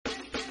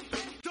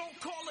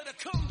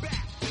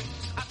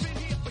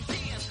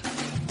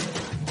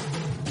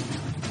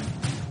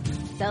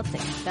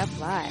Celtics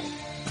Stuff Live.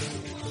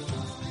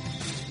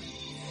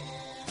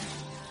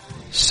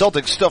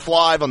 Celtics Stuff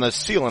Live on the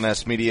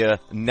CLNS Media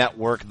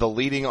Network, the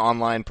leading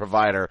online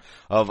provider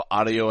of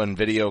audio and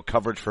video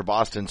coverage for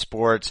Boston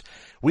sports.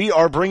 We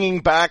are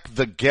bringing back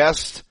the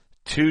guest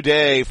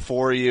today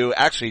for you.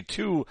 Actually,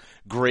 two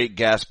great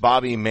guests,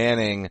 Bobby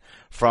Manning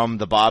from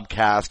the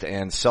Bobcast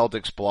and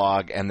Celtics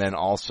blog, and then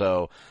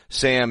also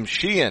Sam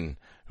Sheehan,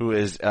 who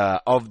is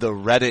of the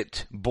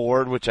Reddit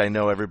board, which I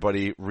know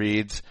everybody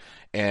reads,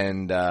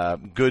 and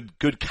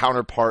good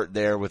counterpart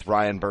there with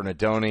Ryan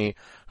Bernardoni,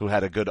 who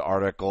had a good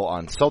article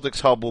on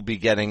Celtics Hub. We'll be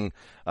getting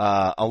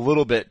a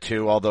little bit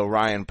too, although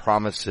Ryan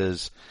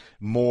promises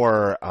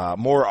more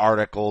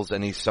articles,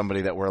 and he's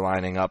somebody that we're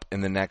lining up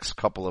in the next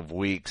couple of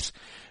weeks.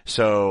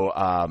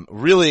 So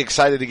really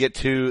excited to get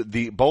to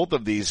both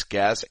of these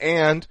guests,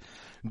 and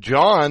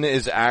John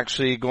is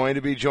actually going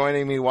to be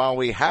joining me while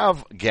we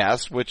have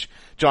guests, which,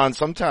 John,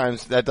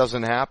 sometimes that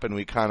doesn't happen.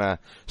 We kind of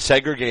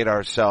segregate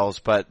ourselves,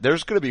 but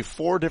there's going to be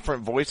 4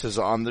 different voices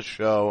on the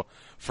show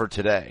for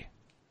today.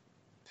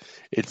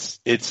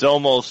 It's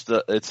almost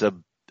it's a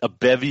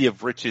bevy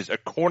of riches, a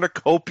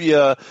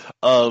cornucopia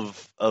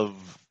of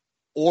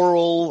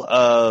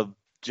oral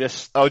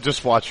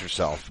just watch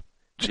yourself.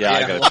 Yeah,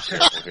 I gotta be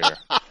careful here.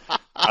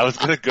 I was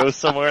gonna go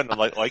somewhere and I'm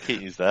like, oh, I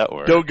can't use that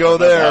word. Don't go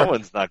there. That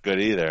one's not good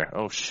either.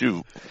 Oh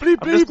shoot. I'm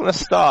just gonna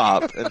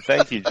stop. And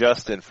thank you,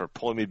 Justin, for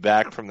pulling me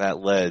back from that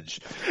ledge.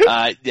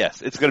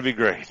 Yes, it's gonna be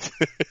great.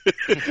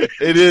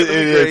 It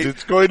is.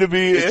 It's going to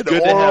be an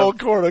oral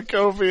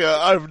cornucopia.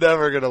 I'm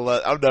never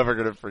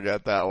gonna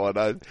forget that one.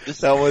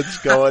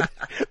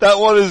 That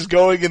one is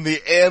going in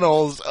the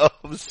annals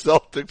of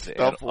Celtic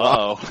Stuff Live.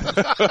 Wow.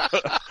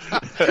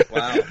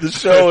 The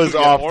show is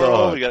off the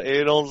hook. We got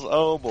annals.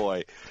 Oh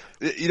boy.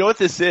 You know what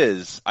this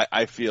is?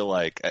 I feel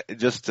like,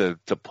 just to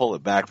pull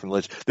it back from the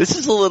list, this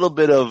is a little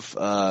bit of,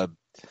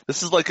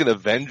 this is like an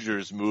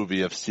Avengers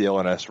movie of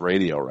CLNS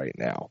radio right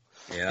now.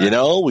 Yeah. You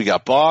know, we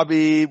got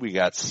Bobby, we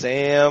got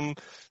Sam,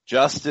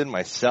 Justin,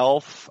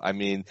 myself. I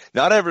mean,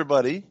 not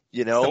everybody,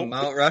 you know. Some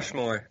Mount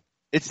Rushmore.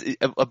 It's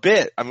a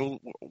bit. I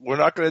mean, we're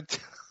not going to,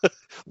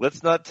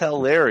 let's not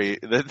tell Larry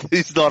that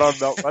he's not on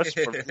Mount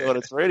Rushmore for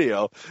CLNS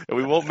radio, and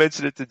we won't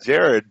mention it to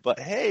Jared, but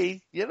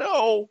hey, you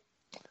know.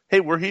 Hey,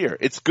 we're here.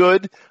 It's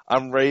good.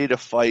 I'm ready to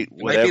fight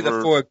whatever. Might be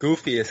the 4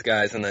 goofiest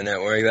guys on the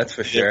network, that's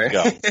for sure.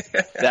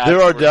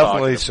 There are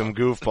definitely some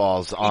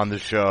goofballs on the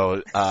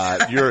show.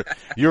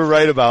 You're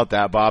right about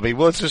that, Bobby.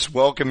 Well, let's just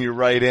welcome you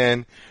right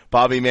in.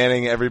 Bobby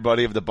Manning,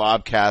 everybody of the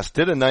Bobcast,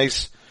 did a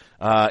nice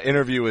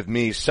interview with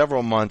me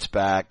several months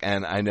back,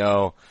 and I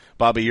know,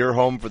 Bobby, you're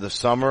home for the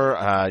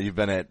summer. You've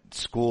been at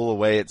school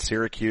away at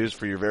Syracuse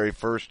for your very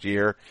first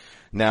year.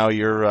 Now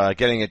you're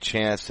getting a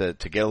chance to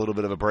get a little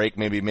bit of a break,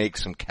 maybe make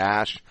some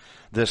cash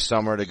this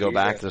summer to go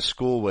back to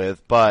school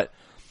with, but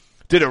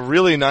did a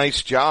really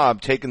nice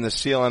job taking the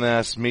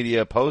CLNS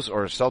Media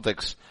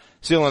CLNS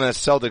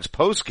Celtics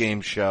post-game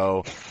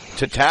show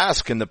to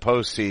task in the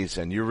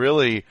postseason. You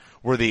really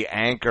were the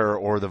anchor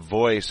or the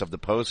voice of the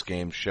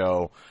post-game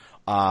show.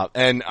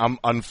 And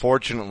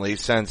unfortunately,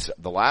 since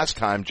the last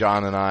time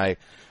John and I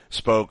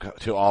spoke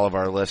to all of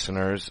our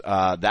listeners,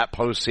 that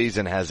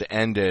postseason has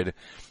ended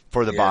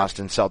for the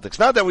Boston Celtics.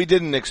 Not that we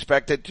didn't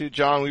expect it to,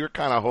 John. We were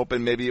kind of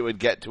hoping maybe it would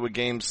get to a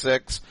Game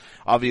 6.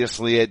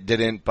 Obviously it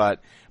didn't,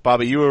 but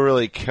Bobby, you were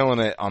really killing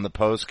it on the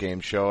post-game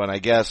show, and I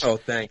guess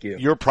thank you.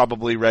 You're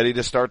probably ready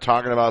to start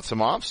talking about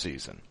some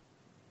off-season.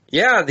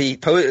 Yeah, the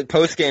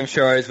post-game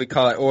show, as we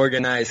call it,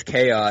 organized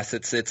chaos.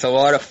 It's a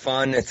lot of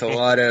fun. It's a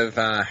lot of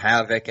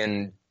havoc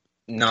and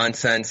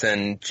nonsense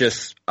and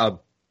just a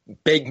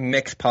big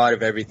mixed pot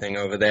of everything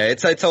over there.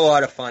 It's a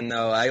lot of fun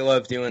though. I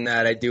love doing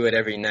that. I do it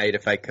every night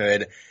if I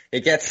could.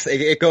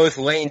 It goes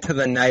late into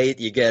the night.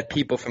 You get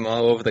people from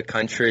all over the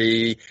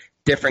country,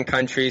 different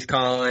countries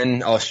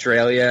calling.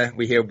 Australia,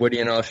 we hear Woody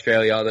in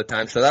Australia all the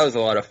time. So that was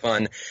a lot of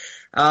fun.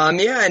 And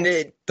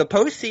the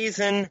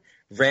postseason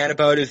ran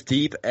about as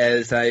deep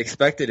as I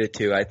expected it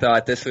to. I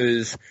thought this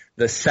was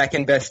the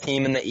second best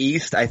team in the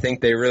East. I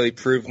think they really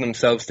proved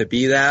themselves to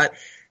be that.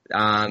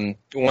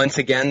 Once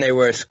again, they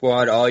were a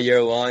squad all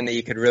year long that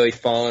you could really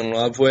fall in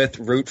love with,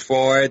 root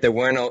for. There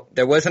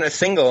wasn't a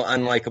single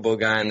unlikable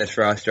guy on this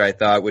roster, I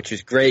thought, which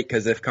is great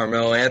because if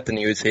Carmelo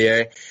Anthony was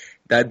here,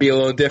 that'd be a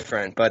little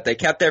different. But they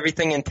kept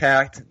everything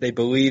intact. They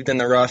believed in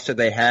the roster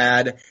they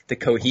had, the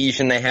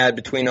cohesion they had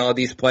between all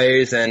these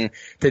players. And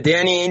to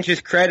Danny Ainge's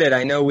credit,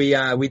 I know we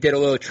did a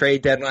little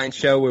trade deadline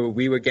show where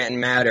we were getting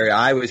mad, or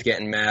I was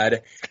getting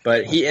mad.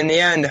 But in the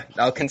end,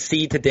 I'll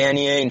concede to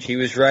Danny Ainge. He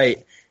was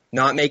right.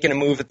 Not making a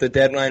move at the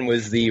deadline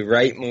was the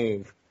right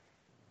move.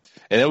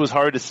 And it was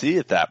hard to see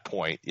at that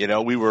point. You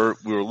know, we were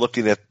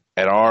looking at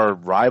our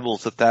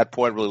rivals at that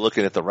point, really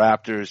looking at the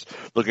Raptors,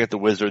 looking at the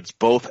Wizards,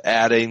 both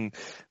adding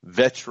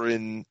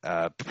veteran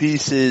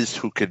pieces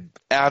who could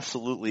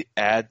absolutely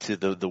add to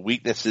the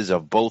weaknesses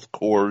of both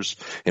cores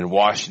in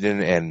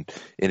Washington and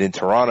in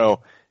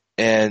Toronto.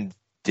 And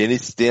Danny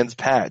stands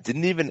pat.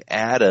 Didn't even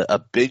add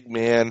a big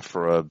man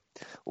for a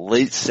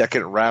late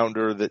second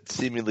rounder that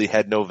seemingly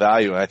had no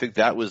value. And I think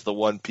that was the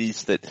one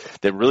piece that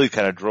really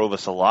kind of drove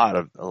us a lot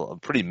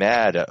of pretty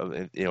mad,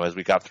 as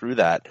we got through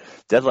that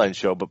deadline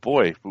show. But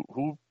boy,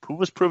 who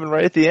was proven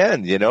right at the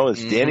end,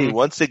 as Danny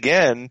once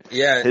again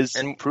has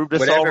proved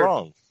us all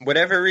wrong.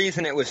 Whatever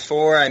reason it was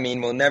for, I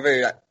mean, we'll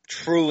never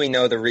truly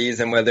know the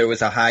reason, whether it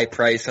was a high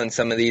price on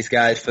some of these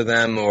guys for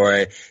them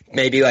or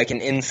maybe like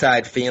an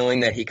inside feeling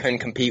that he couldn't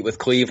compete with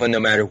Cleveland no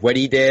matter what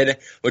he did,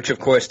 which of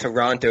course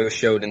Toronto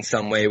showed in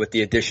some way with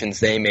the additions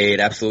they made,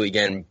 absolutely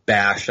getting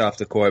bashed off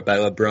the court by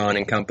LeBron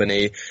and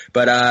company.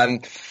 But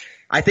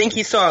I think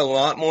he saw a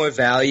lot more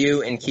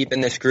value in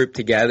keeping this group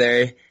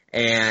together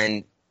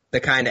and the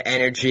kind of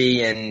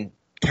energy and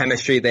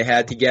chemistry they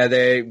had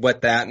together,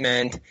 what that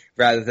meant,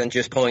 rather than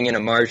just pulling in a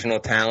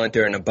marginal talent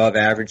or an above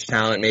average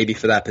talent maybe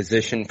for that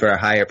position for a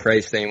higher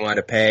price than you want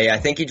to pay. I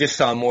think he just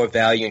saw more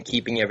value in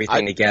keeping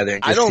everything together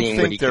and just seeing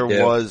what he could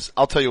do.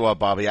 I'll tell you what,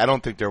 Bobby, I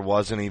don't think there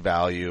was any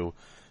value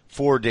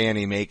for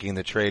Danny making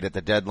the trade at the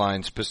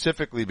deadline,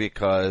 specifically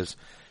because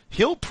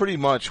he'll pretty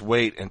much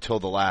wait until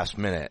the last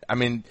minute. I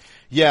mean,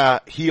 yeah,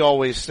 he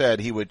always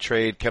said he would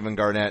trade Kevin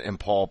Garnett and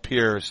Paul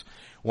Pierce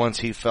once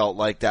he felt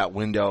like that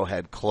window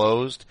had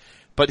closed.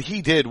 But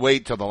he did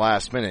wait till the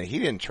last minute. He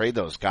didn't trade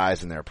those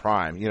guys in their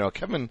prime.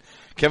 Kevin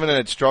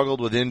had struggled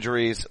with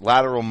injuries.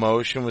 Lateral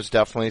motion was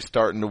definitely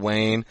starting to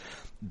wane.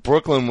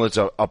 Brooklyn was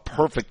a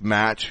perfect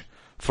match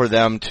for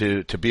them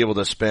to be able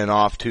to spin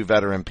off two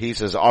veteran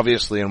pieces.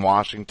 Obviously in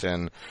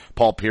Washington,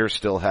 Paul Pierce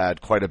still had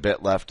quite a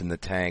bit left in the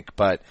tank.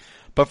 But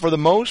for the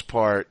most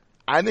part,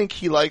 I think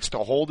he likes to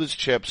hold his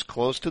chips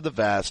close to the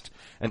vest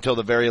until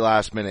the very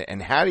last minute.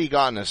 And had he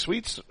gotten a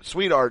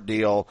sweetheart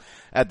deal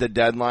at the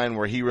deadline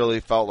where he really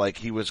felt like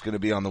he was going to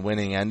be on the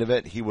winning end of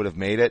it, he would have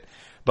made it.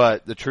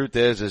 But the truth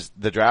is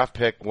the draft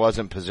pick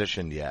wasn't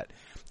positioned yet.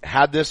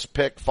 Had this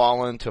pick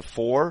fallen to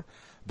 4,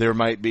 there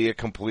might be a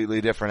completely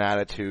different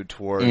attitude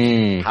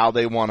towards how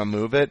they want to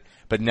move it.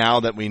 But now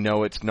that we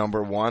know it's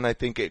number 1, I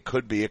think it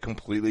could be a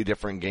completely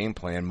different game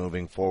plan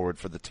moving forward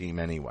for the team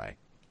anyway.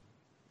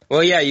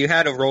 Well, yeah, you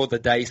had to roll the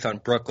dice on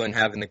Brooklyn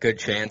having the good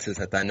chances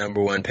at that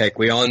number 1 pick.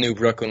 We all knew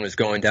Brooklyn was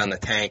going down the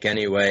tank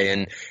anyway,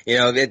 and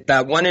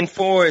that 1 and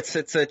 4,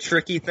 it's a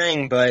tricky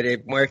thing, but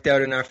it worked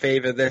out in our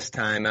favor this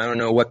time. I don't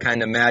know what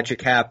kind of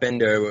magic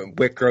happened or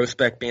Wick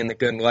Grosbeck being the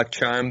good luck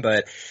charm,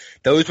 but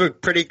those were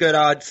pretty good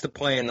odds to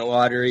play in the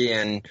lottery,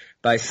 and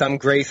by some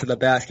grace of the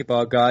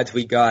basketball gods,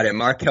 we got it.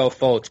 Markelle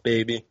Fultz,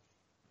 baby.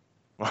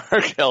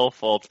 Markelle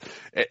Fultz,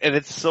 and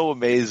it's so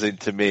amazing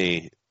to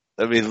me.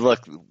 I mean,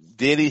 look,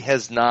 Danny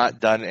has not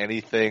done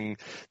anything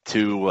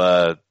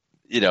to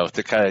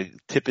kind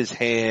of tip his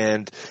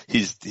hand.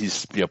 He's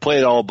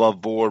playing all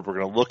above board. We're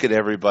going to look at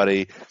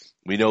everybody.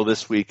 We know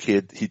this week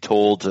he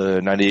told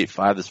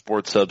 98.5 the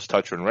Sports Subs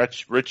Toucher and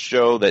Rich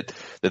show that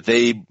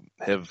they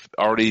have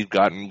already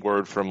gotten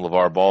word from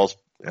LeVar Ball's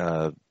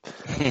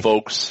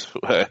folks,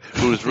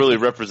 who's really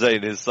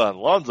representing his son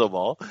Lonzo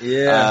Ball.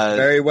 Yeah,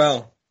 very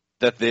well.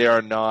 That they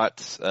are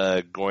not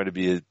going to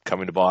be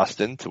coming to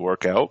Boston to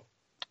work out.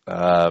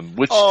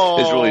 Which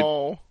is really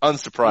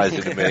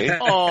unsurprising to me.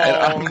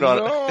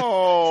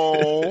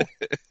 No.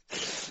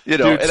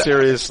 Dude,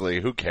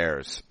 seriously, who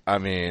cares? I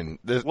mean,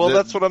 that's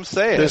what I'm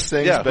saying. This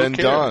thing's been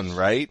done,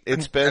 right?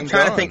 It's been done. I'm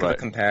trying to think of a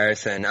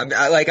comparison.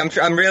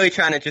 I'm really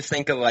trying to just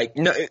think of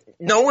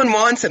no one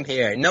wants him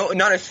here. No,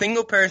 not a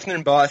single person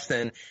in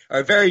Boston,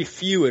 or very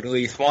few at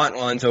least, want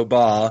Lonzo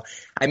Ball.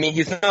 I mean,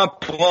 he's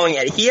not blowing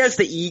it. He has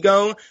the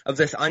ego of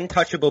this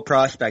untouchable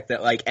prospect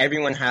that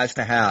everyone has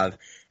to have.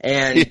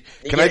 And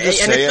can I just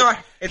say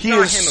he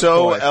is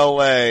so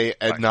LA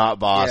and not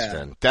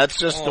Boston. Yeah. That's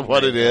just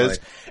what it is.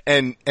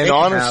 And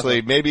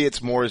honestly, maybe it's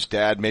more his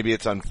dad. Maybe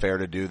it's unfair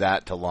to do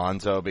that to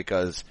Lonzo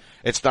because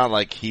it's not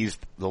like he's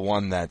the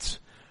one that's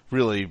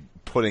really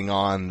putting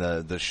on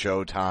the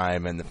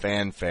showtime and the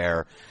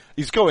fanfare.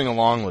 He's going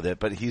along with it,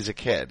 but he's a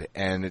kid,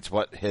 and it's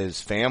what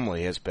his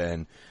family has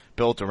been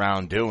built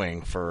around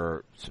doing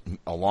for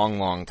a long,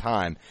 long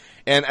time.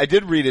 And I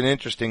did read an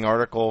interesting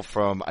article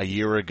from a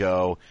year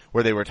ago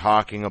where they were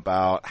talking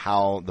about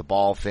how the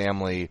Ball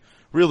family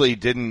really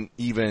didn't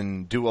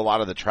even do a lot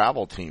of the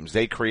travel teams.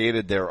 They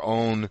created their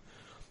own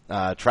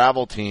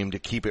travel team to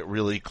keep it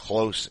really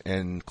close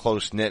and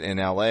close-knit in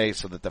LA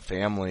so that the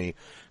family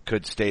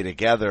could stay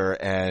together.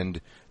 And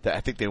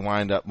I think they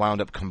wound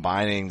up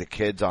combining the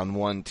kids on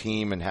one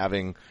team and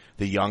having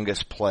the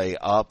youngest play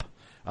up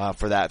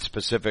for that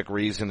specific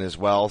reason as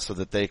well, so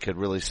that they could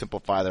really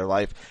simplify their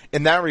life.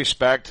 In that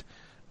respect,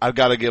 I've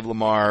got to give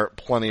Lamar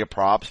plenty of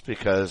props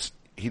because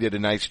he did a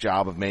nice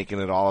job of making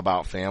it all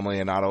about family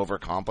and not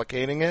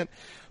overcomplicating it.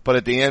 But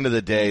at the end of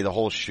the day, the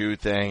whole shoe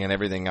thing and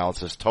everything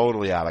else is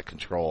totally out of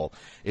control.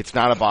 It's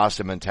not a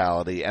Boston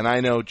mentality. And I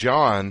know,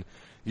 John,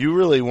 you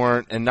really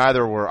weren't, and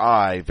neither were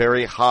I,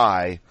 very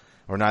high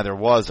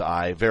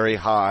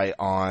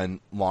on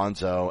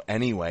Lonzo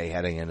anyway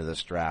heading into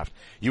this draft.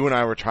 You and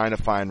I were trying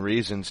to find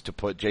reasons to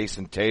put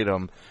Jason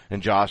Tatum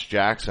and Josh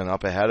Jackson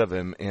up ahead of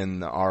him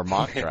in our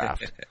mock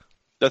draft.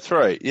 That's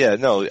right. Yeah,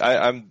 no,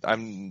 I'm,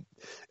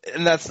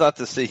 and that's not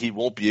to say he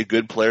won't be a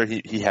good player.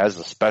 He has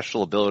a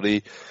special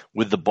ability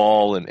with the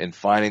ball and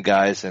finding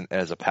guys and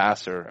as a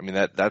passer. I mean,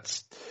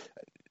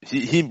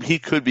 he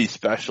could be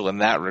special in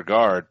that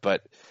regard,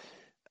 but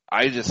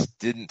I just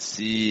didn't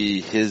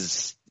see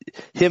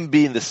him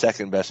being the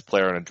second best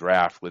player in a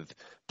draft with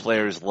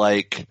players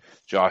like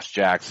Josh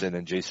Jackson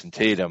and Jason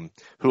Tatum,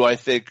 who I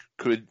think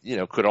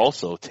could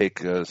also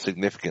take a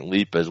significant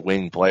leap as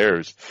wing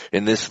players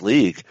in this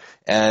league.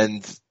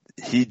 And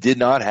he did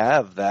not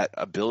have that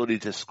ability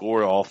to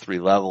score all three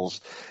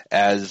levels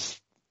as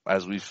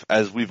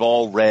we've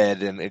all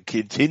read and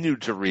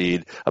continued to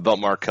read about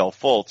Markelle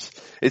Fultz.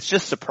 It's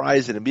just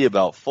surprising to me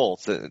about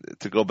Fultz.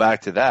 To go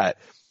back to that,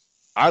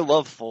 I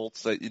love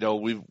Fultz.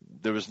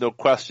 There was no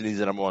question he's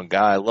the number one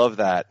guy. I love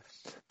that.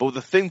 But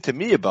the thing to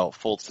me about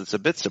Fultz that's a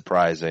bit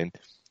surprising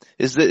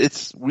is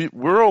that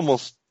we're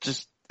almost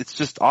just, it's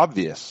just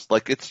obvious.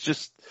 Like it's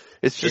just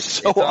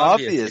so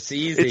obvious. It's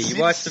easy.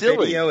 You watch the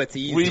silly. video, it's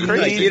easy. We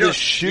need the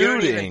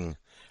shooting.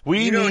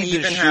 We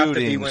need the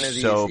shooting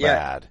so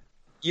bad.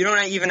 You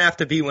don't even have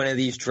to be one of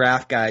these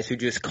draft guys who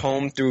just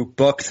comb through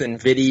books and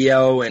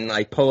video and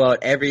like pull out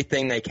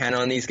everything they can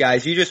on these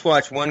guys. You just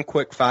watch one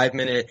quick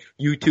 5-minute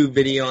YouTube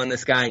video on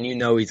this guy and you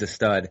know he's a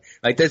stud.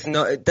 Like there's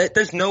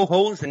no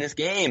holes in his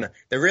game.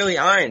 There really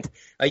aren't.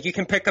 Like you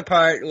can pick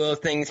apart little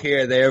things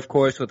here or there, of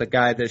course, with a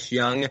guy this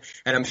young,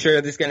 and I'm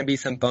sure there's going to be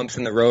some bumps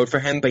in the road for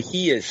him, but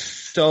he is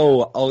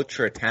so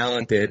ultra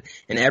talented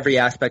in every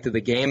aspect of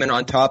the game. And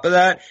on top of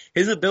that,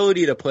 his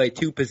ability to play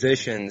two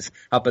positions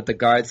up at the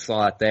guard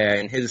slot there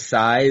and his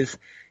size,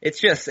 it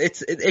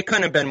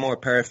couldn't have been more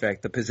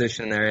perfect, the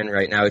position they're in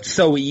right now. It's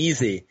so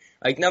easy.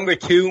 Like number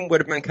 2 would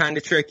have been kind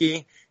of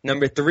tricky.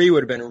 Number 3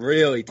 would have been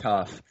really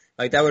tough.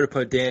 Like that would have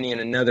put Danny in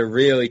another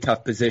really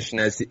tough position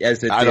as it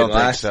did I don't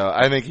last. think so.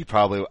 I think he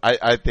probably.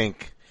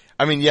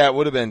 It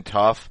would have been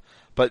tough,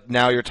 but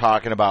now you're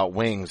talking about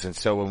wings, and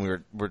so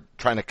when we're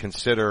trying to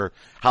consider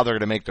how they're going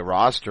to make the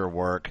roster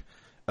work,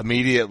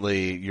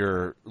 immediately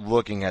you're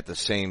looking at the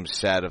same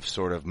set of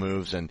sort of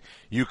moves, and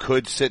you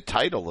could sit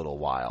tight a little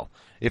while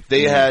if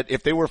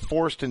they were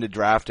forced into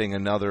drafting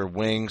another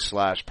wing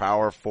 /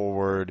 power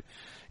forward.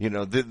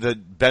 The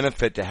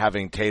benefit to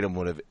having Tatum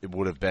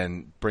would have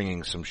been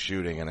bringing some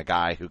shooting and a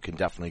guy who can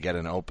definitely get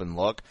an open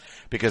look,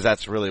 because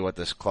that's really what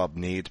this club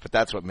needs. But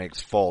that's what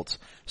makes Fultz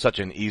such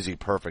an easy,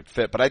 perfect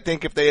fit. But I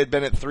think if they had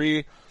been at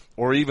 3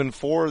 or even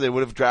 4, they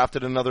would have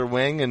drafted another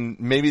wing, and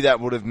maybe that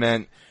would have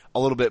meant a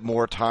little bit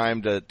more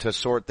time to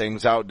sort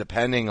things out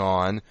depending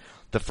on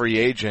the free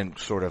agent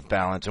sort of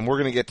balance. And we're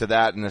going to get to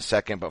that in a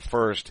second. But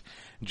first,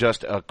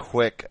 just a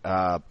quick,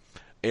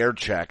 air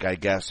check, I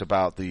guess,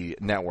 about the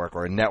network,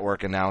 or a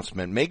network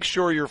announcement. Make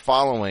sure you're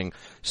following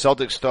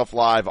Celtics Stuff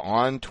Live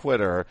on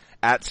Twitter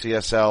at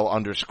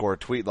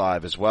CSL_tweet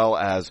live, as well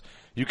as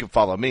you can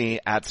follow me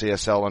at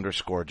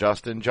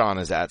CSL_Justin. John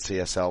is at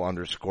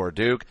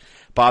CSL_Duke.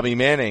 Bobby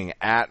Manning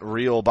at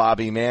Real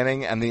Bobby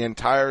Manning, and the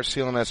entire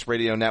CLNS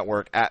Radio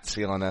Network at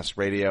CLNS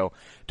Radio.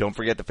 Don't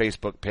forget the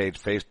Facebook page,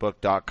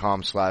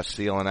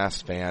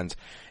 facebook.com/CLNS fans,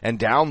 and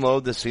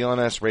download the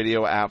CLNS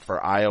Radio app for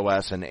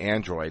iOS and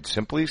Android.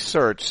 Simply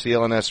search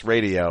CLNS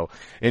Radio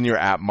in your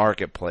app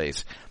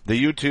marketplace.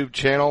 The YouTube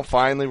channel,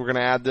 finally, we're going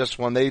to add this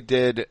one. They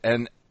did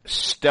an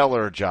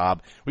stellar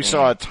job. We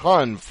saw a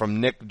ton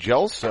from Nick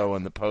Gelso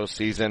in the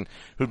postseason,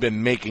 who'd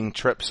been making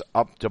trips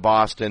up to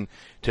Boston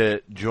to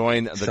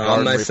join the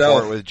Garden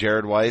Report with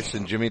Jared Weiss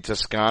and Jimmy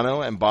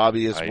Toscano and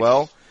Bobby as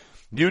well.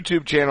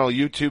 YouTube channel,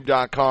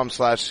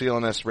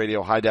 youtube.com/CLNS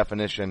Radio, high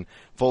definition,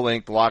 full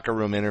length locker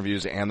room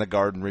interviews, and the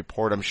Garden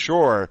Report. I'm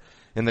sure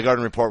in the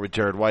Garden Report with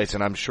Jared Weiss,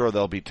 and I'm sure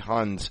there'll be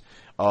tons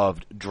of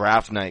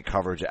draft night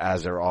coverage,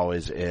 as there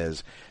always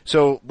is.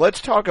 So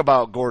let's talk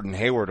about Gordon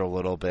Hayward a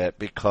little bit,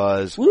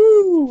 because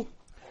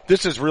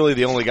this is really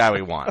the only guy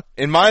we want.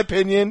 In my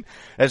opinion,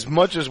 as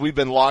much as we've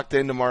been locked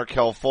into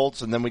Markelle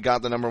Fultz, and then we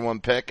got the number 1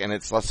 pick, and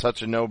it's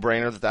such a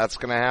no-brainer that that's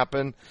going to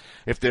happen,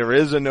 if there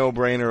is a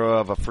no-brainer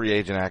of a free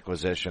agent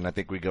acquisition, I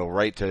think we go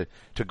right to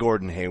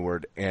Gordon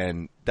Hayward,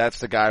 and that's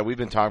the guy we've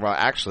been talking about,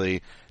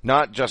 actually,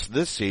 not just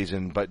this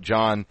season, but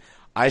John,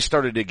 I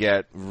started to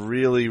get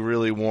really,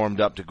 really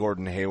warmed up to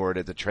Gordon Hayward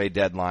at the trade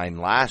deadline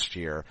last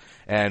year,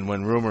 and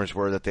when rumors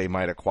were that they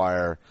might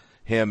acquire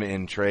him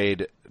in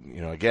trade,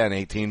 again,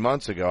 18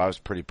 months ago, I was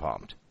pretty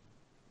pumped.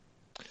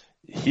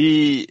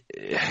 I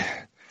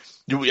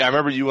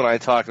remember you and I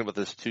talking about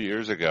this 2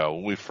 years ago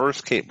when we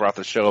first brought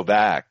the show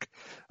back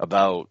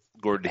about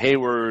Gordon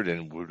Hayward,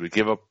 and would we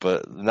give up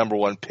the number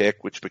 1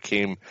 pick, which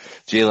became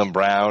Jaylen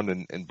Brown,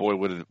 and boy,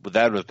 would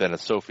that have been a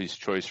Sophie's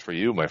choice for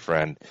you, my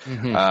friend.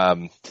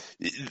 Mm-hmm.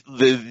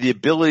 The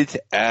ability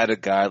to add a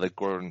guy like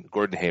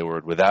Gordon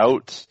Hayward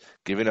without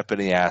giving up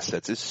any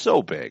assets is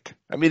so big.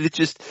 I mean,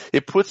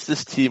 it puts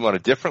this team on a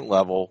different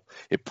level.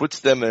 It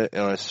puts them in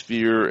a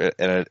sphere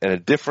and a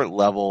different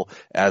level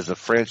as a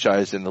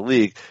franchise in the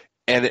league.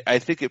 And I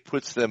think it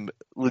puts them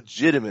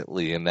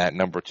legitimately in that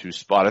number 2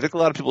 spot. I think a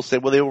lot of people say,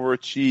 well, they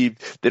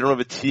overachieved. They don't have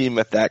a team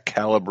at that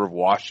caliber of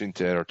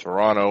Washington or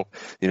Toronto.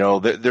 You know,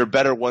 they're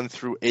better 1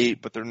 through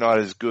 8, but they're not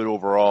as good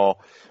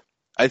overall.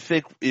 I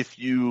think if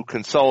you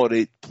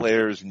consolidate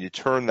players and you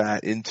turn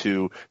that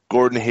into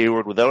Gordon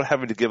Hayward without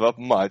having to give up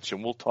much,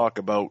 and we'll talk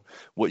about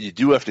what you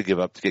do have to give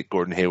up to get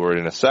Gordon Hayward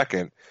in a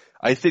second,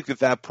 I think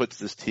that puts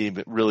this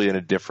team really in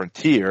a different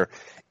tier.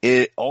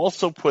 It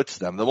also puts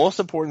them, the most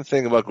important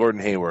thing about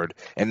Gordon Hayward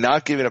and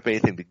not giving up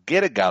anything to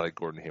get a guy like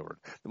Gordon Hayward,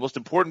 the most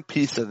important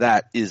piece of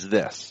that is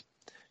this.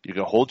 You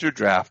can hold your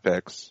draft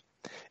picks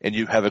and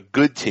you have a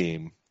good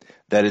team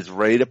that is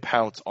ready to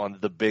pounce on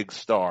the big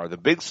star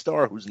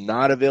who's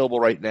not available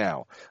right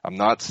now. I'm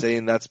not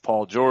saying that's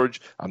Paul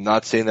George. I'm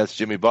not saying that's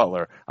Jimmy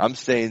Butler. I'm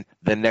saying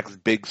the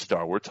next big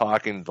star. We're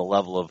talking the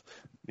level of,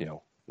 you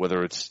know,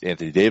 whether it's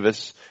Anthony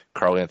Davis,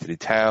 Karl Anthony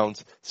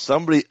Towns,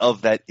 somebody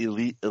of that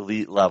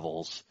elite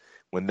levels.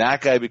 When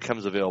that guy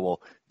becomes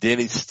available,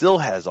 Danny still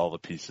has all the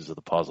pieces of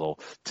the puzzle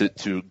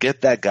to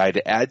get that guy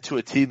to add to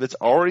a team that's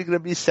already going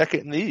to be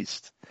second in the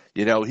East.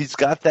 You know, he's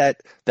got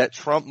that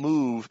Trump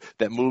move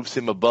that moves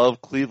him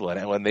above Cleveland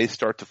and when they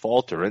start to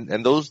falter.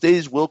 And those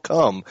days will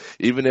come,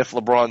 even if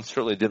LeBron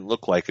certainly didn't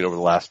look like it over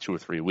the last 2 or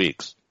 3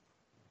 weeks.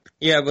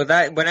 Yeah,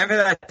 but whenever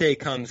that day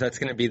comes, that's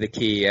going to be the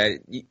key.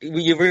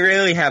 We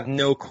really have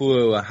no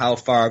clue how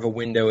far of a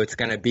window it's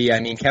going to be.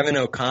 I mean, Kevin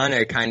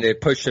O'Connor kind of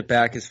pushed it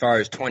back as far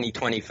as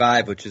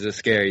 2025, which is a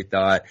scary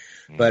thought.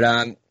 Mm-hmm.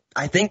 But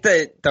I think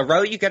that the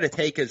route you got to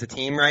take as a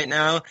team right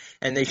now,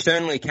 and they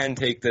certainly can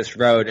take this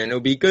road, and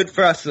it'll be good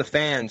for us, the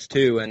fans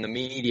too, and the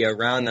media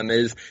around them,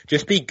 is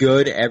just be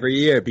good every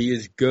year. Be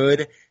as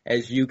good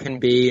as you can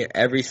be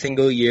every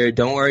single year.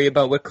 Don't worry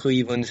about what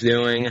Cleveland's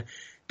doing.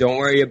 Don't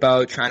worry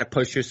about trying to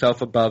push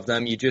yourself above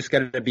them. You just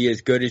got to be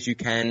as good as you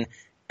can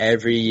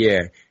every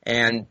year.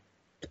 And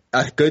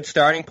a good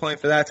starting point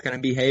for that's going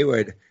to be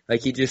Hayward.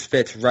 Like, he just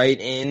fits right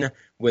in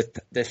with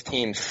this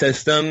team's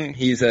system.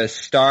 He's a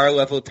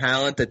star-level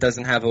talent that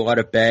doesn't have a lot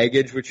of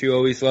baggage, which you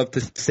always love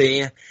to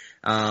see.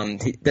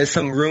 There's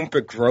some room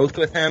for growth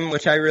with him,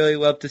 which I really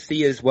love to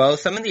see as well.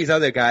 Some of these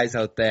other guys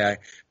out there,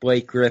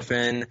 Blake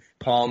Griffin,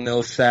 Paul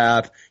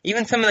Millsap,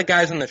 even some of the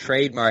guys on the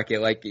trade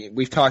market, like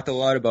we've talked a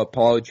lot about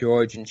Paul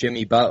George and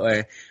Jimmy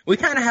Butler. We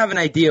kind of have an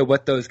idea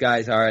what those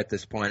guys are at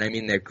this point. I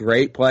mean, they're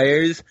great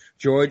players.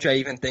 George, I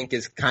even think,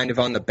 is kind of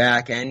on the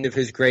back end of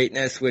his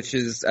greatness, which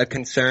is a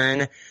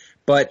concern.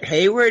 But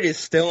Hayward is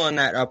still on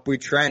that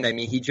upward trend. I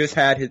mean, he just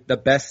had the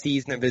best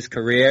season of his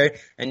career,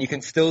 and you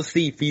can still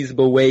see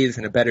feasible ways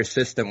in a better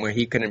system where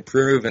he can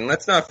improve. And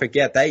let's not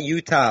forget, that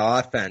Utah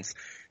offense,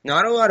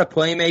 not a lot of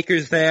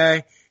playmakers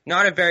there,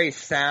 not a very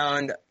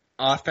sound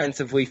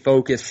offensively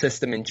focused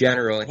system in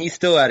general, and he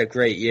still had a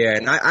great year.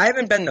 And I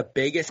haven't been the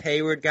biggest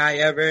Hayward guy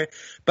ever,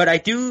 but I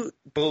do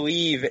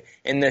believe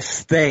in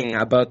this thing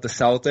about the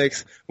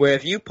Celtics, where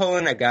if you pull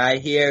in a guy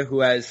here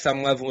who has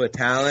some level of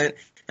talent,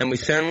 and we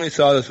certainly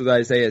saw this with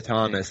Isaiah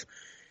Thomas,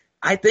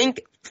 I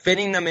think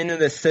fitting them into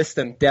the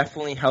system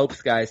definitely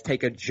helps guys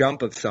take a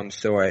jump of some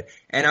sort.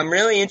 And I'm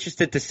really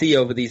interested to see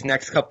over these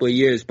next couple of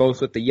years,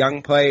 both with the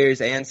young players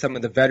and some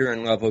of the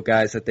veteran level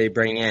guys that they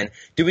bring in,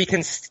 do we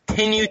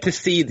continue to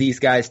see these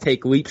guys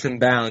take leaps and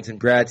bounds in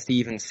Brad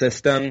Stevens'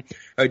 system,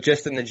 or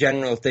just in the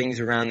general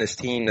things around this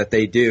team that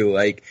they do?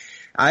 Like,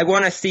 I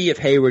want to see if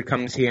Hayward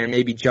comes here and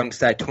maybe jumps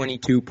that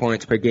 22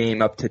 points per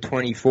game up to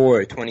 24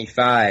 or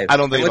 25. I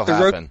don't think it'll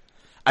happen.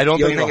 I don't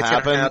think it'll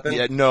happen.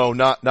 Yeah, no,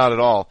 not at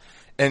all.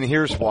 And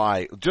here's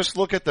why. Just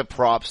look at the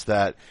props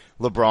that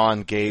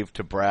LeBron gave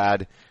to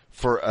Brad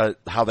for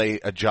how they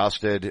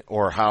adjusted,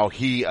 or how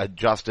he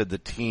adjusted the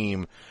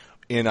team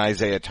in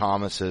Isaiah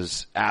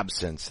Thomas's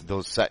absence.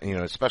 Those,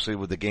 especially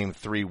with the Game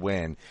 3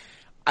 win.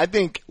 I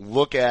think,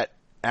 look at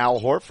Al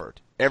Horford.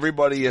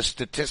 Everybody is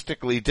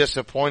statistically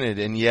disappointed,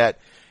 and yet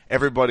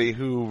everybody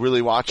who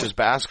really watches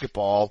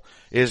basketball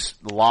is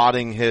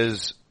lauding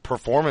his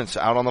performance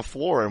out on the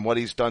floor and what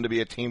he's done to be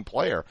a team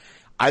player.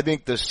 I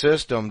think the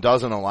system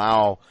doesn't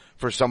allow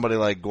for somebody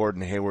like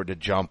Gordon Hayward to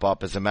jump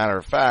up. As a matter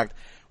of fact,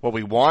 what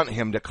we want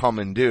him to come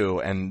and do,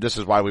 and this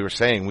is why we were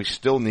saying we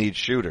still need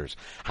shooters.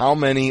 How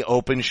many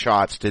open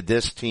shots did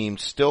this team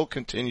still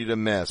continue to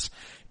miss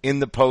in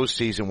the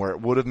postseason, where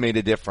it would have made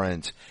a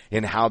difference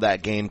in how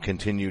that game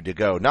continued to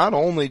go? Not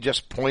only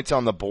just points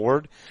on the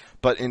board,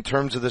 but in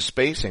terms of the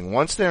spacing.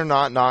 Once they're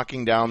not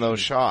knocking down those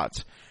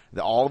shots,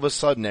 all of a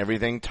sudden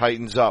everything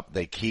tightens up.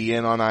 They key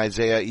in on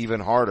Isaiah even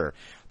harder.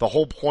 The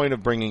whole point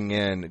of bringing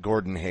in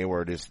Gordon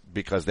Hayward is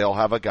because they'll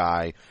have a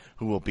guy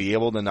who will be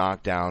able to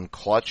knock down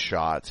clutch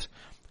shots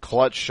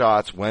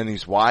when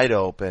he's wide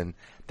open,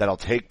 that'll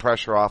take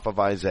pressure off of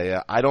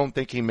Isaiah. I don't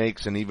think he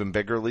makes an even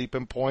bigger leap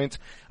in points.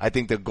 I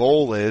think the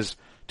goal is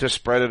to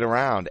spread it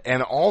around.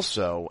 And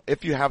also,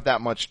 if you have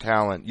that much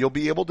talent, you'll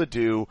be able to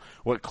do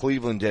what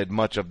Cleveland did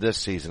much of this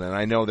season. And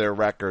I know their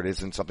record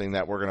isn't something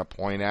that we're going to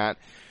point at,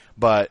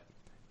 but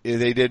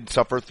they did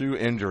suffer through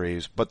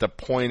injuries. But the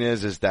point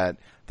is that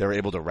they're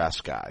able to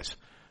rest guys.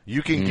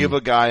 You can give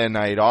a guy a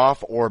night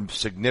off or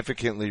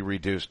significantly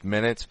reduced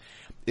minutes,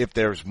 if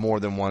there's more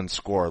than one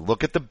score.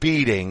 Look at the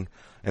beating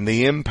and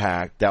the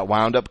impact that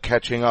wound up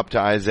catching up to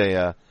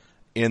Isaiah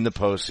in the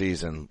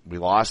postseason. We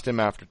lost him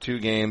after 2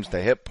 games.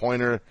 The hip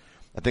pointer,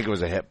 I think it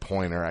was a hip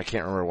pointer. I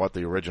can't remember what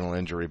the original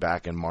injury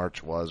back in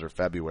March was or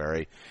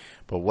February.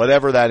 But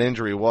whatever that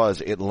injury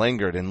was, it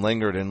lingered and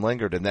lingered and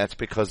lingered, and that's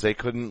because they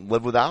couldn't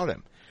live without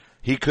him.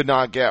 He could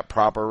not get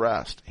proper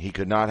rest. He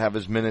could not have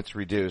his minutes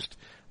reduced.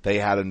 They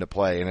had him to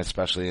play, and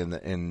especially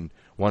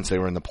once they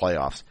were in the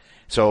playoffs.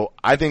 So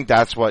I think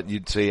that's what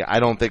you'd see. I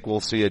don't think we'll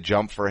see a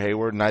jump for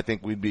Hayward, and I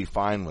think we'd be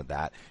fine with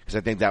that because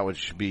I think that would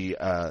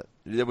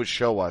it would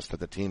show us that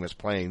the team is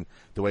playing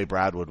the way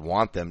Brad would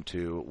want them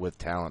to, with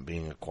talent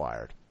being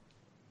acquired.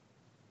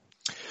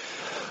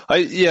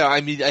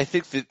 I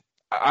think that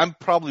I'm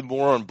probably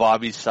more on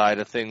Bobby's side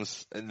of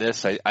things in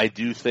this. I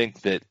do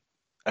think that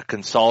a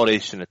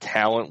consolidation of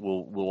talent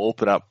will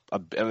open up.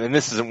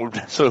 This isn't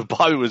where so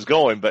Bobby was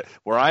going, but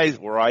where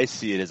I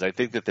see it is I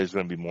think that there's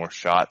going to be more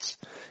shots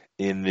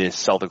in this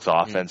Celtics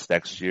offense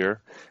next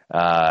year.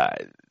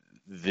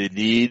 The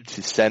need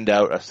to send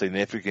out a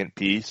significant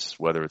piece,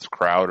 whether it's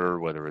Crowder,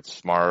 whether it's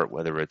Smart,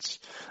 whether it's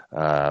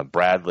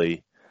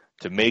Bradley,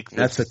 to make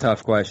that's a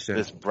tough question.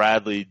 This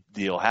Bradley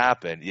deal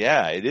happen.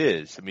 Yeah, it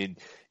is. I mean,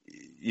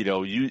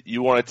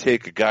 you want to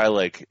take a guy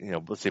like,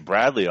 let's say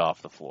Bradley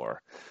off the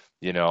floor.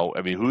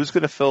 Who's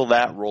going to fill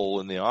that role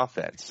in the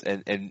offense?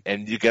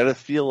 And you got to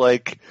feel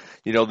like,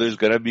 there's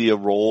going to be a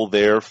role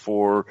there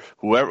for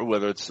whoever,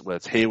 whether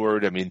it's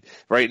Hayward.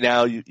 Right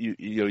now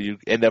you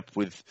end up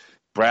with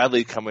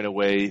Bradley coming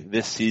away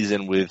this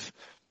season with,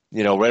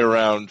 right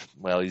around,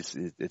 I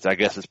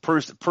guess it's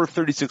per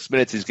 36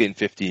 minutes, he's getting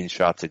 15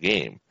 shots a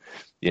game.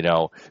 Who's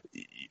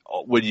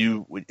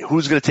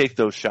going to take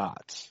those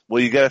shots?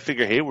 Well, you got to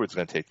figure Hayward's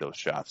going to take those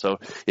shots. So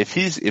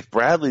if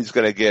Bradley's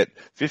going to get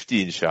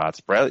 15 shots,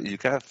 you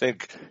got to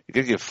think you're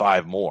going to give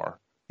 5 more,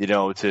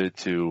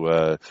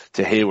 to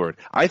Hayward.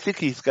 I think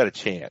he's got a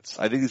chance.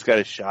 I think he's got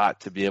a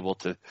shot to be able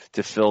to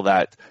fill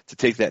that, to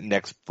take that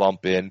next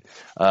bump in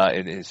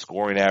his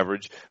scoring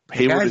average.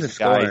 Hayward is a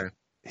guy.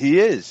 He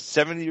is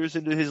 7 years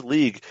into his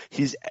league.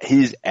 He's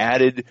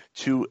added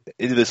into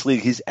this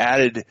league. He's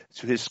added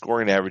to his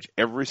scoring average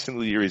every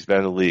single year he's been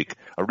in the league.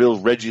 A real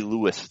Reggie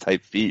Lewis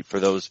type feat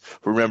for those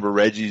who remember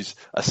Reggie's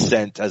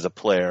ascent as a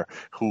player,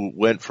 who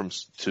went from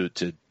to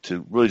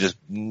really just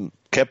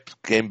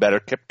kept getting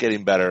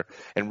better,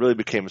 and really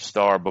became a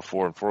star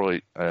before.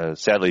 Unfortunately,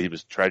 sadly, he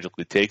was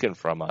tragically taken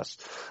from us.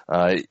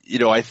 I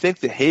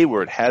think that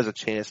Hayward has a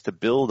chance to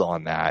build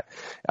on that.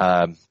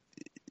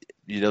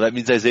 That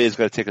means Isaiah's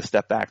going to take a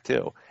step back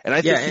too. And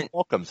I think he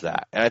welcomes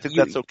that. And I think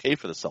that's okay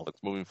for the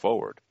Celtics moving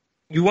forward.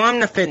 You want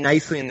him to fit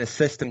nicely in the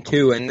system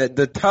too. And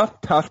the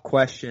tough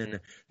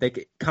question that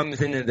comes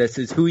into this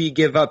is who you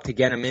give up to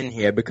get him in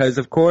here. Because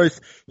of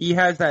course, he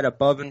has that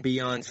above and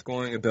beyond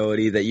scoring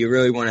ability that you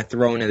really want to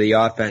throw into the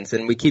offense.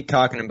 And we keep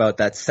talking about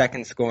that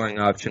second scoring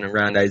option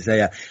around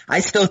Isaiah.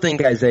 I still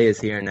think Isaiah's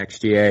here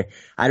next year.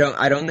 I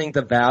don't think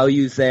the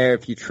value's there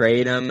if you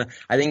trade him.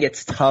 I think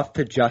it's tough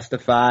to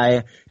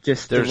justify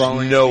just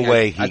throwing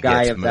a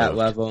guy of that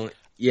level.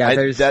 Yeah,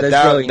 there's really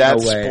no way. That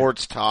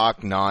sports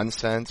talk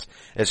nonsense,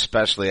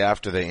 especially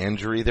after the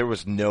injury, there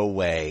was no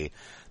way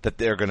that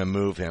they're going to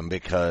move him,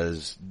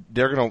 because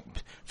they're going to,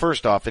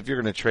 first off, if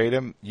you're going to trade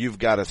him, you've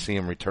got to see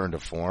him return to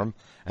form.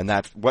 And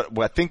that's what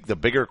I think the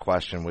bigger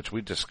question, which we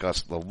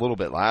discussed a little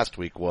bit last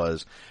week,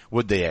 was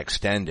would they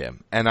extend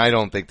him? And I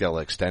don't think they'll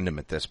extend him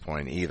at this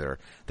point either.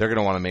 They're going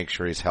to want to make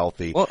sure he's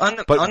healthy. Well,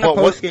 but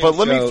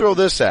let me throw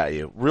this at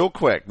you real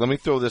quick. Let me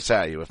throw this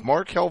at you. If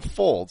Markelle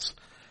Fultz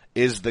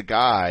is the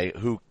guy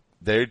who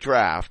they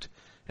draft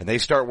and they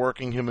start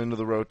working him into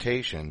the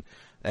rotation,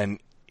 and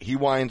he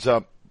winds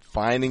up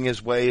finding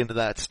his way into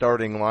that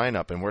starting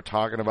lineup, and we're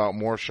talking about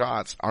more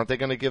shots, aren't they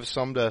going to give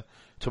some to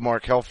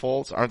Markelle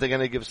Fultz? Aren't they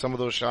going to give some of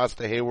those shots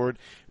to Hayward?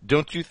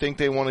 Don't you think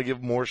they want to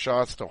give more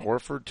shots to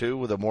Horford too,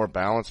 with a more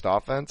balanced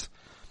offense?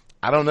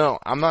 I don't know.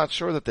 I'm not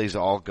sure that these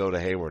all go to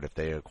Hayward if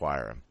they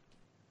acquire him.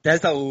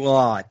 There's a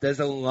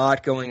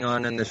lot going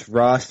on in this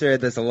roster.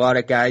 There's a lot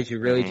of guys you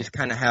really just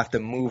kind of have to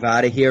move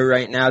out of here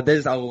right now.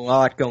 There's a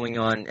lot going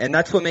on, and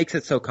that's what makes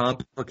it so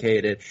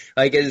complicated.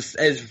 Like,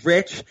 as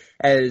rich,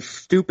 as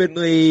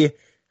stupidly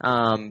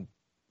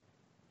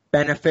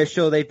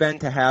beneficial they've been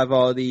to have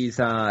all these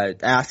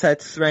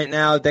assets right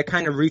now, they're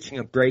kind of reaching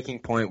a breaking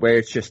point where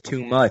it's just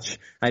too much.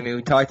 I mean,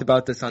 we talked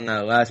about this on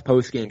the last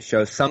post-game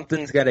show.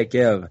 Something's got to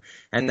give,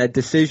 and the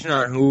decision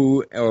on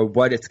who or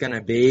what it's going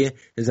to be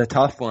is a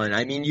tough one.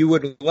 I mean, you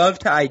would love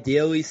to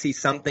ideally see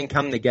something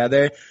come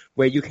together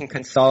where you can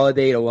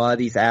consolidate a lot of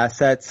these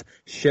assets,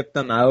 ship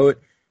them out,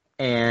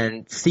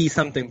 and see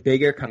something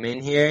bigger come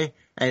in here.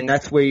 And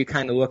that's where you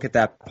kind of look at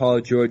that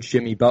Paul George,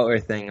 Jimmy Butler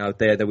thing out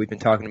there that we've been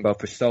talking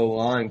about for so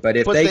long. But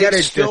if they got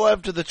to still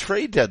have to the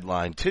trade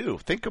deadline too.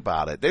 Think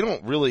about it. They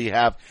don't really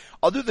have,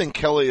 other than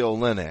Kelly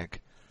Olynyk,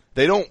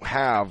 they don't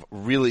have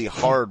really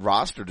hard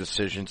roster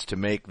decisions to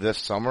make this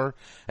summer.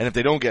 And if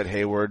they don't get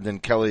Hayward, then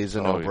Kelly's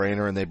a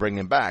no-brainer and they bring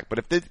him back.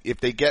 But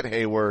if they get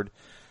Hayward,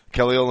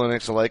 Kelly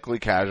Olynyk's a likely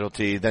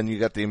casualty. Then you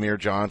got the Amir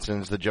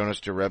Johnsons, the Jonas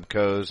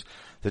Jerebkos,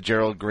 the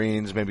Gerald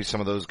Greens. Maybe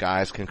some of those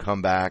guys can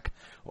come back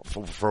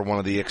for one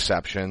of the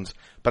exceptions.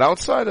 But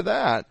outside of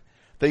that,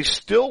 they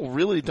still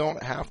really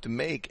don't have to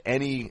make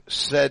any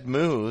said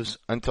moves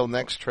until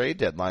next trade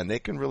deadline. They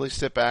can really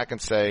sit back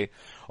and say,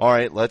 all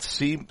right, let's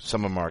see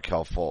some of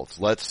Markelle Fultz.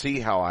 Let's see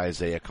how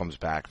Isaiah comes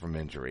back from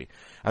injury.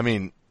 I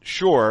mean,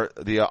 sure,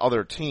 the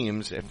other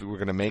teams, if we were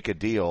going to make a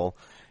deal,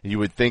 you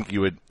would think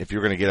you would, if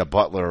you're going to get a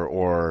Butler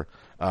or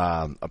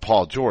a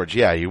Paul George,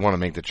 yeah, you want to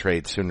make the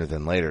trade sooner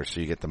than later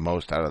so you get the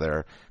most out of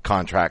their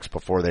contracts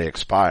before they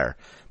expire.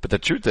 But the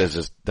truth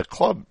is the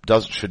club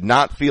should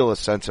not feel a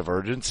sense of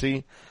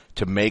urgency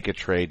to make a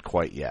trade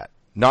quite yet.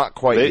 Not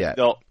quite yet.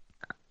 No.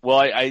 Well,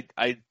 I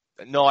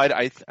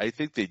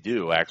think they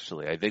do,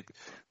 actually. I think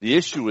the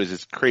issue is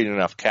it's creating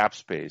enough cap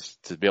space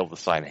to be able to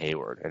sign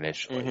Hayward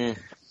initially.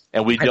 Mm-hmm.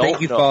 And I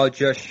think you fall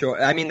just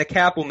short. I mean, the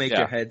cap will make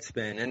your head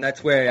spin, and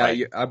that's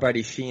where our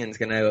buddy Sheehan's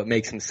going to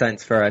make some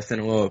sense for us in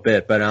a little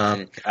bit. But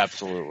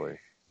absolutely,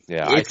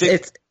 yeah.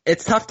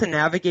 It's tough to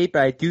navigate,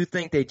 but I do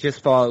think they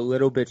just fall a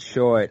little bit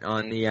short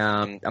on the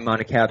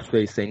amount of cap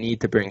space they need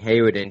to bring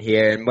Hayward in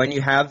here. And when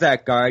you have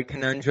that guard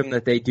conundrum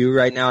that they do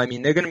right now, I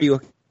mean, they're going to be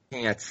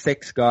looking at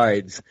 6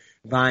 guards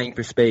vying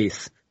for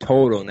space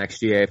total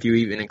next year, if you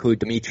even include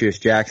Demetrius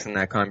Jackson in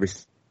that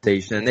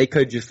conversation. And they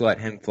could just let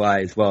him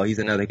fly as well. He's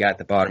another guy at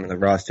the bottom of the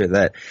roster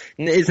that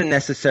isn't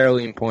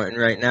necessarily important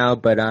right now,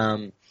 but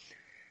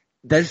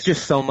there's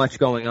just so much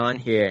going on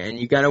here, and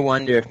you got to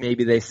wonder if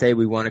maybe they say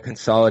we want to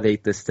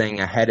consolidate this thing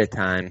ahead of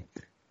time.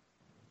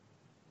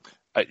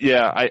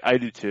 I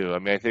do too. I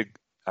mean, I think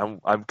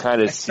I'm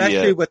kind of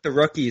especially with the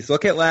rookies.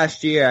 Look at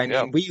last year. I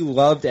mean, we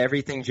loved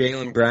everything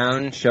Jaylen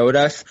Brown showed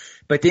us,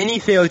 but didn't he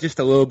feel just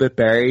a little bit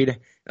buried?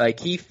 Like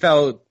he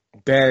felt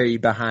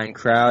buried behind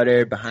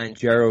Crowder, behind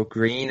Gerald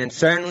Green, and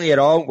certainly it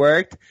all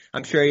worked.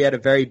 I'm sure he had a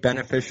very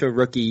beneficial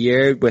rookie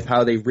year with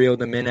how they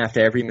reeled him in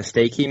after every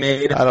mistake he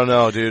made. I don't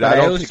know, dude. I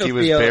don't think he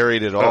was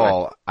buried at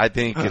all. I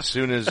think as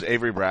soon as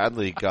Avery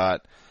Bradley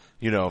got,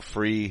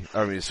 free,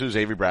 as soon as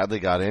Avery Bradley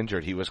got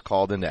injured, he was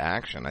called into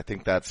action. I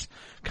think that's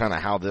kind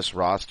of how this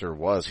roster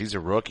was. He's a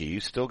rookie.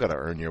 You still got to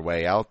earn your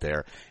way out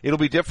there. It'll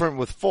be different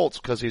with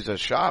Fultz because he's a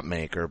shot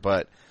maker,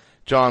 but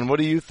John, what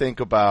do you think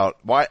about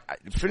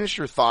finish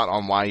your thought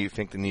on why you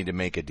think they need to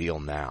make a deal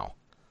now?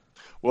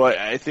 Well,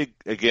 I think,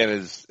 again,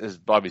 as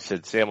Bobby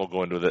said, Sam will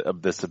go into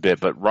this a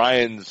bit, but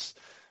Ryan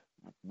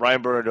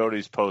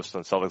Bernardoni's post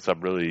on Celtics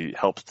Hub really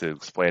helps to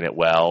explain it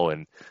well,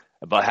 and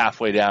about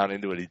halfway down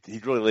into it, he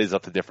really lays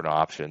out the different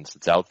options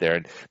that's out there.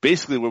 And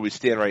basically where we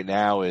stand right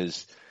now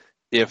is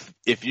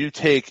if you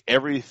take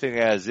everything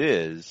as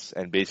is,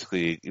 and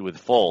basically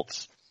with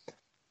Fultz,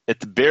 at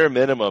the bare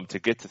minimum to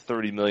get to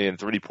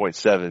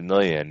 $30.7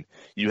 million,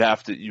 you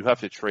have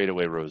to trade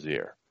away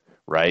Rozier,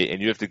 right?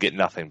 And you have to get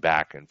nothing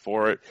back in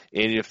for it,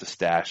 and you have to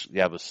stash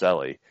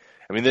Yabusele.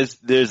 I mean, there's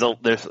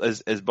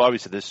as Bobby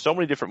said, there's so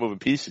many different moving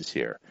pieces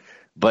here,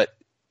 and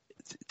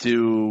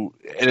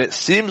it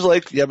seems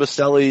like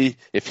Yabusele,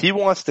 if he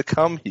wants to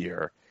come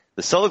here,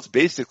 the Celtics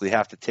basically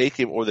have to take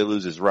him or they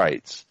lose his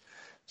rights.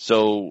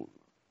 So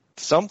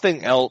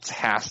something else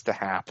has to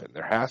happen.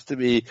 There has to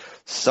be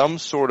some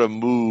sort of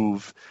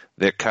move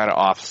that kind of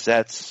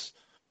offsets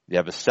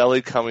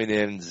Yabusele coming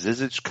in,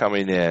 Zizic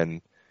coming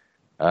in,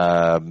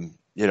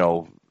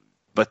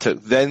 but to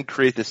then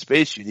create the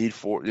space you need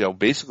for,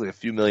 basically a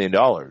few $1 million.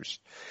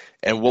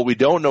 And what we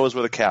don't know is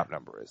where the cap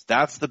number is.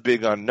 That's the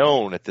big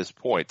unknown at this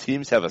point.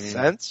 Teams have a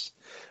sense,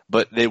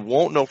 but they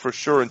won't know for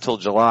sure until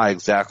July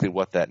exactly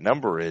what that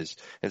number is.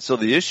 And so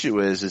the issue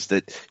is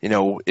that,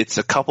 it's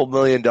a couple $1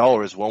 million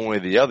one way or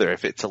the other.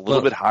 If it's a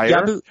little bit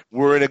higher,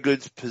 we're in a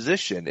good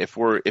position. If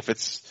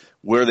it's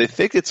where they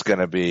think it's going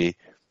to be,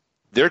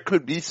 there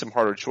could be some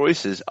harder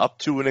choices up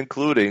to and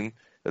including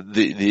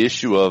the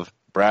issue of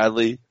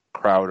Bradley,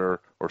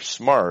 Crowder, or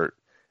Smart,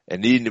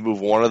 and needing to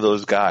move one of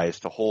those guys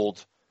to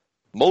hold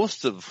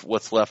most of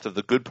what's left of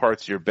the good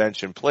parts of your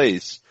bench in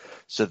place,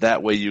 so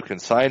that way you can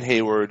sign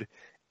Hayward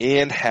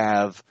and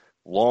have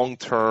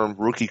long-term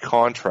rookie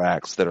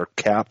contracts that are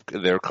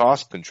they're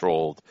cost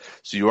controlled,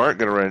 so you aren't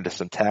going to run into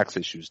some tax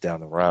issues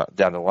down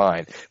the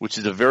line, which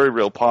is a very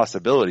real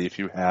possibility if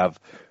you have,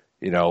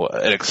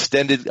 an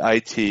extended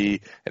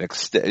IT,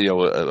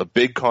 a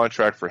big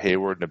contract for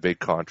Hayward and a big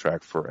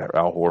contract for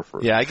Al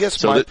Horford. Yeah, I guess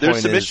so.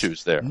 There's some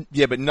issues there.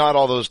 Yeah, but not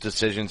all those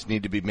decisions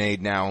need to be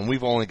made now, and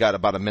we've only got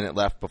about a minute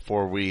left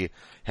before we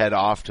head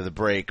off to the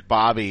break.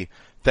 Bobby,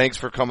 thanks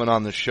for coming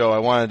on the show. I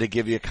wanted to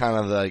give you kind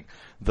of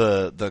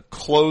the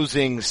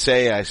closing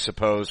say, I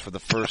suppose, for the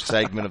first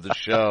segment of the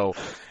show,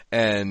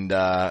 and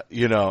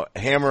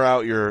hammer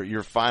out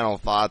your final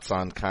thoughts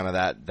on kind of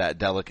that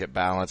delicate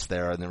balance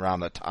there and around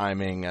the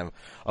timing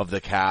of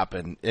the cap,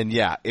 and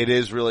yeah, it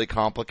is really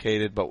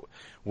complicated. But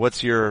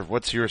what's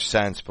your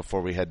sense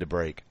before we head to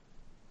break?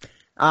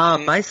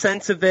 My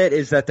sense of it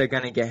is that they're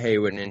going to get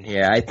Hayward in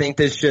here. I think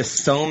there's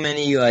just so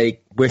many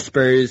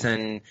whispers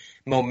and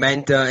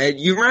momentum.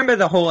 You remember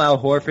the whole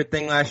Al Horford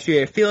thing last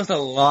year? It feels a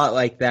lot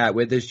like that,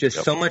 where there's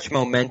just so much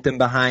momentum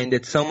behind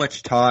it, so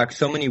much talk,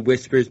 so many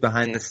whispers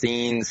behind the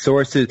scenes,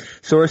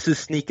 sources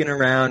sneaking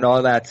around,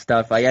 all that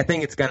stuff. I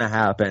think it's going to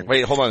happen.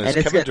 Wait, hold on. Is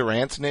Kevin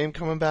Durant's name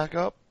coming back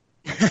up?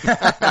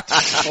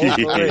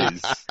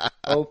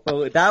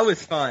 Hopefully. That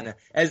was fun.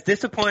 As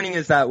disappointing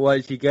as that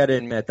was, you gotta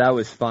admit, that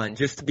was fun.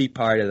 Just to be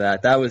part of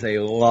that. That was a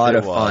lot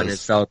of fun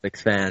as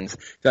Celtics fans.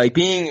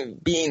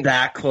 Being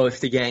that close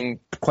to getting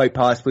quite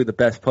possibly the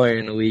best player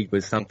in the league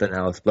was something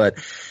else. But,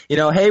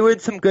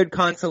 Hayward's some good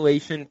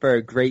consolation for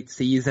a great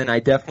season.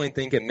 I definitely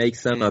think it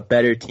makes them a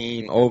better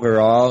team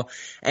overall.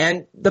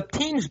 And the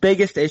team's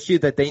biggest issue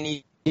that they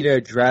need to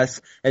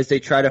address as they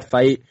try to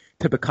fight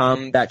to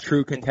become that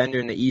true contender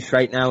in the East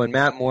right now, and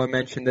Matt Moore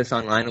mentioned this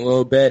online a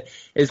little bit,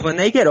 is when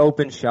they get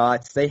open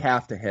shots, they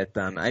have to hit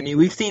them. I mean,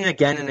 we've seen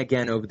again and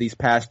again over these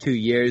past 2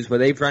 years where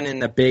they've run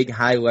into big,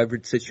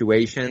 high-leverage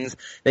situations.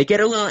 They get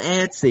a little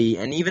antsy,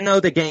 and even though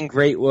they're getting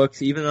great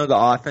looks, even though the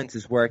offense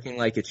is working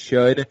like it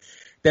should,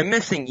 they're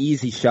missing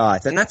easy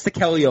shots, and that's the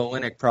Kelly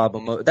Olynyk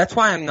problem. That's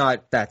why I'm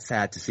not that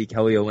sad to see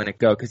Kelly Olynyk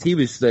go, because he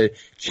was the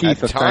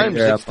chief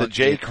offender. At times, it's the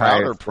Jay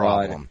Crowder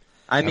problem.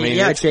 I mean,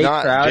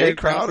 Jay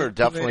Crowder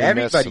definitely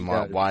missed some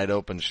wide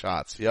open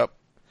shots. Yep.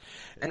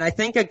 And I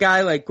think a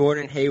guy like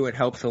Gordon Hayward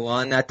helps a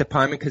lot in that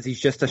department because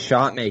he's just a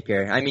shot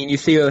maker. I mean, you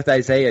see it with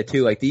Isaiah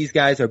too. These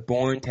guys are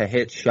born to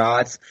hit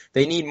shots.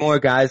 They need more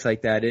guys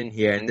like that in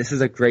here, and this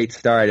is a great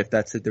start if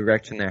that's the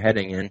direction they're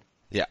heading in.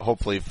 Yeah,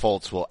 hopefully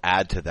Fultz will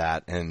add to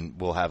that,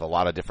 and we'll have a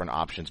lot of different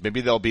options.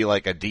 Maybe there'll be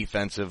a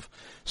defensive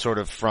sort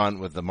of front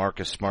with the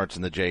Marcus Smarts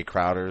and the Jay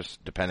Crowders,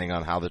 depending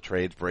on how the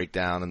trades break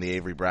down, and the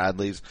Avery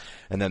Bradleys.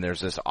 And then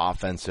there's this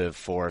offensive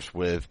force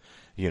with,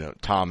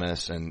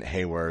 Thomas and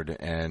Hayward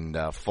and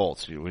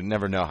Fultz. We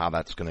never know how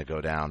that's going to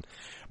go down.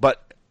 But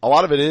a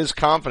lot of it is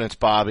confidence,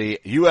 Bobby.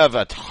 You have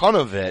a ton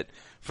of it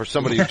for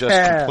somebody who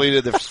just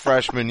completed the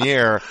freshman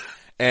year.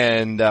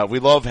 And we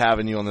love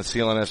having you on the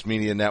CLNS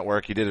Media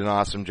Network. You did an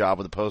awesome job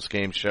with the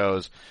post-game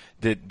shows.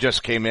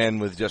 Just came in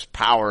with just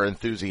power,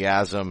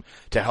 enthusiasm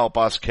to help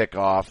us kick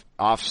off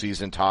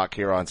off-season talk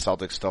here on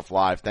Celtics Stuff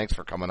Live. Thanks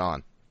for coming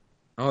on.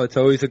 Oh, it's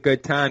always a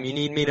good time. You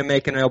need me to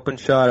make an open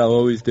shot, I'll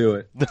always do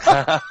it.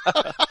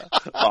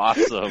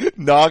 Awesome.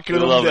 Knocking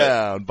them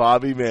down.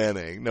 Bobby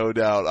Manning, no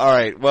doubt. All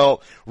right,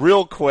 well,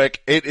 real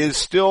quick, it is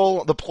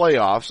still the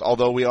playoffs,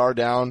 although we are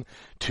down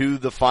to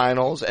the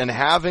finals, and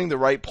having the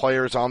right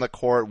players on the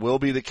court will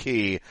be the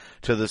key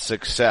to the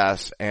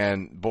success.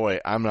 And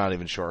boy, I'm not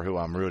even sure who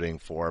I'm rooting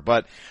for,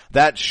 but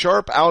that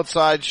sharp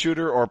outside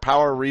shooter or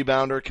power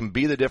rebounder can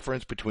be the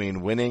difference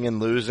between winning and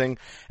losing,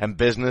 and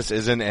business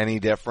isn't any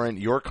different.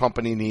 Your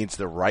company needs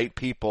the right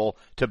people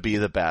to be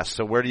the best.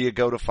 So where do you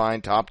go to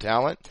find top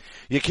talent?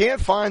 You can't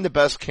find the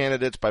best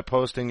candidates by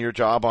posting your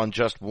job on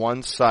just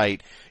one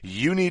site.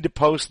 You need to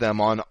post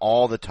them on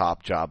all the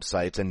top job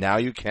sites, and now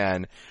you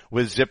can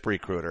with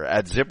ZipRecruiter.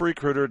 At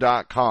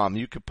ZipRecruiter.com,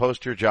 you could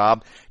post your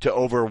job to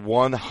over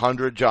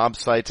 100 job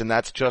sites, and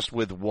that's just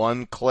with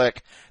one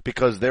click,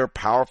 because their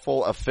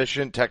powerful,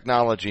 efficient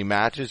technology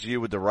matches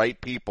you with the right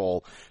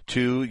people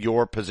to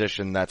your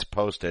position that's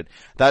posted.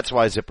 That's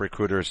why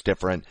ZipRecruiter is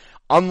different.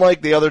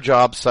 Unlike the other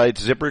job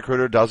sites,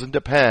 ZipRecruiter doesn't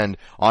depend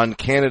on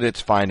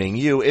candidates finding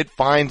you. It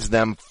finds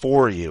them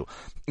for you.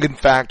 In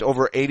fact,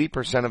 over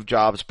 80% of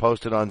jobs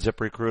posted on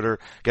ZipRecruiter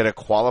get a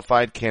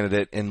qualified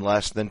candidate in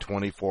less than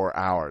 24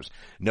 hours.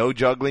 No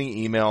juggling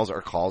emails or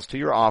calls to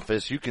your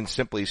office. You can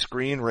simply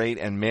screen, rate,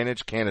 and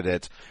manage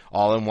candidates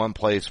all in one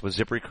place with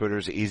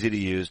ZipRecruiter's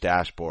easy-to-use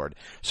dashboard.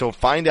 So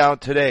find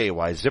out today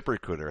why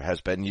ZipRecruiter has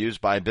been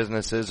used by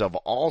businesses of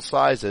all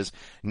sizes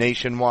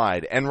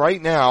nationwide. And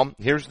right now,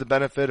 here's the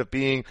benefit of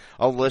being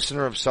a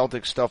listener of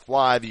Celtics Stuff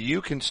Live.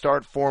 You can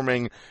start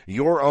forming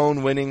your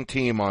own winning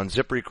team on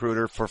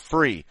ZipRecruiter for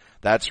free.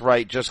 That's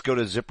right. Just go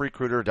to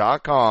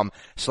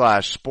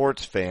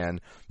ZipRecruiter.com/sportsfan.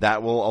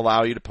 That will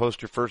allow you to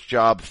post your first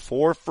job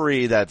for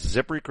free. That's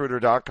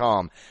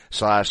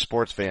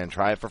ZipRecruiter.com/sportsfan.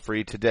 Try it for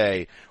free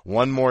today.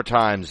 One more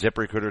time,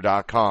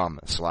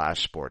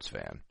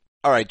 ZipRecruiter.com/sportsfan.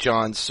 All right,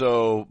 John.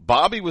 So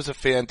Bobby was a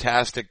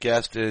fantastic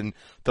guest in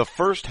the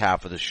first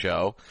half of the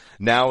show.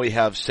 Now we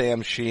have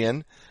Sam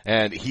Sheehan,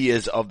 and he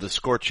is of the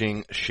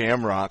Scorching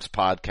Shamrocks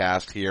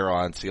podcast here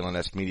on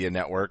CLNS Media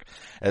Network,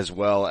 as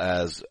well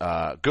as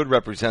a good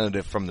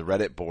representative from the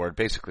Reddit board.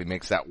 Basically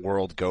makes that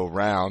world go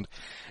round.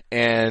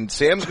 And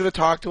Sam's going to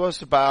talk to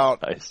us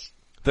about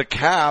the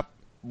cap,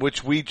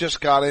 which we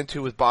just got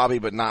into with Bobby,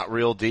 but not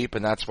real deep,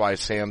 and that's why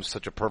Sam's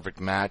such a perfect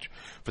match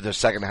for the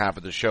second half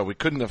of the show. We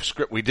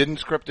didn't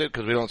script it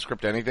because we don't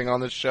script anything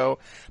on this show,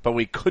 but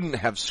we couldn't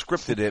have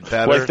scripted it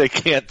better. Like they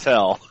can't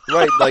tell.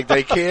 Right, like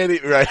they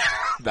can't, right.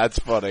 That's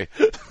funny.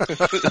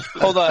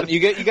 Hold on, you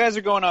guys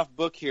are going off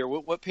book here.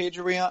 What page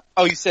are we on?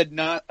 Oh, you said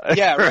not,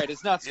 yeah, right,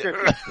 it's not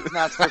scripted. It's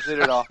not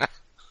scripted at all.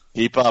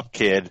 Keep up,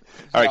 kid.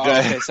 All right, go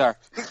ahead. Okay, sorry.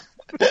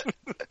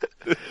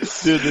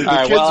 Dude,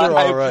 the kids are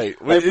all right.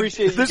 I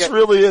appreciate this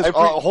really is.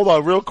 Hold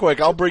on, real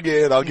quick. I'll bring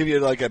you in. I'll give you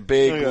like a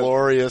big,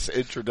 glorious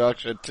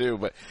introduction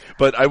too.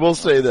 But I will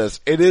say this: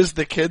 it is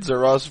the Kids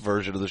Are Us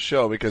version of the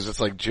show because it's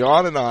like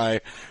John and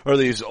I are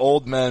these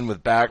old men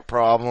with back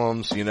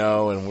problems,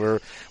 and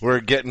we're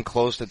getting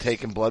close to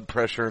taking blood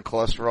pressure and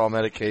cholesterol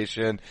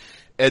medication.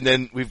 And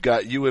then we've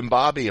got you and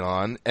Bobby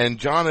on, and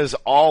John is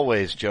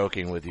always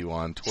joking with you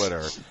on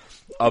Twitter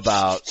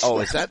about,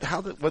 is that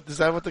is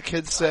that what the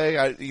kids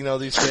say?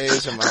 These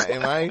days, am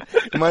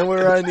I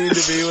where I need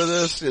to be with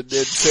this? And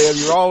Sam,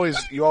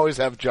 you always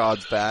have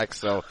John's back,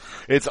 so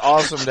it's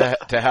awesome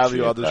to have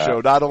you on the show,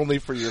 not only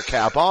for your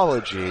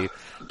capology,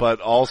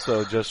 but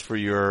also just for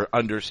your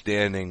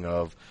understanding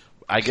of,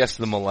 I guess,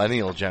 the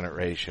millennial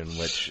generation,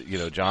 which,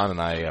 John and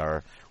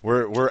I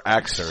we're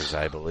Xers,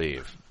 I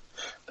believe.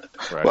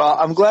 Right. Well,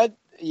 I'm glad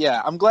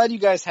you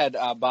guys had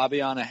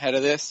Bobby on ahead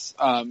of this,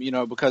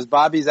 because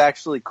Bobby's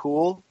actually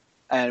cool,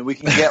 and we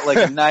can get like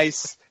a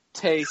nice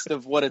taste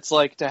of what it's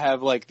like to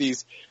have like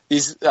these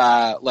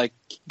like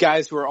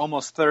guys who are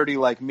almost 30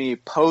 like me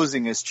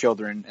posing as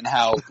children and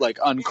how like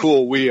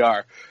uncool we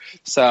are.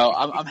 So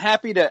I'm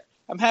happy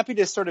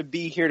to sort of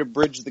be here to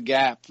bridge the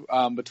gap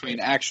between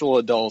actual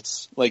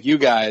adults like you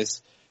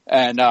guys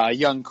and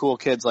young cool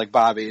kids like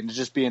Bobby, and to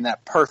just be in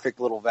that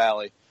perfect little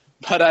valley.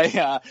 But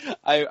I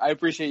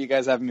appreciate you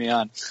guys having me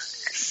on.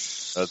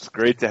 It's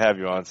great to have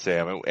you on,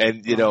 Sam.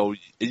 And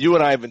you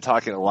and I have been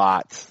talking a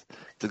lot.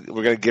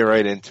 We're going to get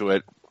right into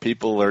it.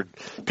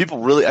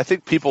 I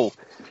think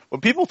when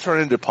people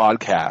turn into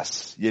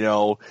podcasts,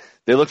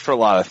 they look for a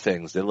lot of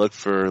things. They look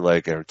for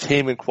like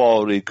entertainment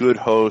quality, good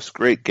hosts,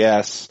 great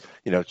guests,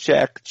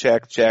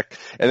 check.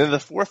 And then the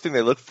fourth thing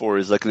they look for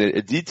is like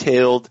a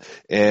detailed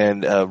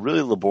and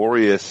really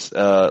laborious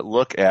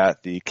look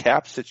at the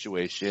cap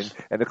situation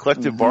and the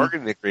collective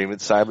bargaining agreement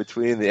signed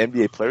between the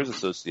NBA Players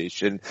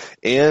Association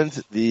and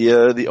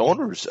the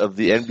owners of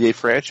the NBA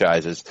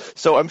franchises.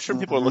 So I'm sure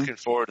people are looking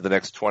forward to the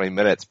next 20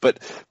 minutes. But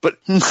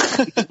when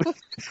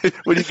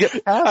you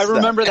get past I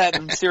remember that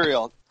in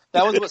Serial.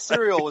 That was what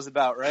Serial was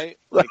about, right?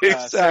 Like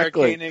exactly. Sarah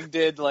Koenig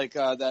did like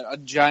a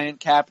giant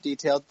cap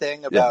detailed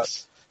thing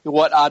about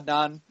what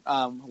Adnan,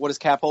 what his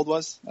cap hold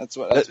was. That's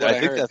what I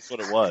think heard. That's what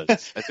it was.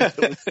 I think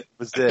that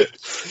was it.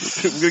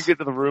 We're gonna get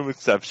to the room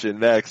exception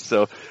next.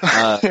 So we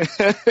got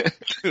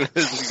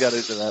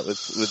into that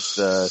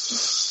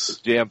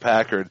with Jan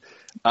Packard.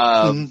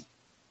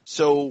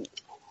 So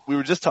we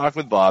were just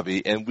talking with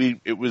Bobby, and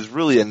it was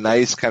really a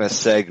nice kind of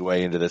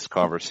segue into this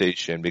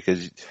conversation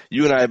because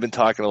you and I have been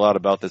talking a lot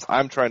about this.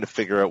 I'm trying to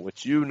figure out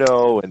what you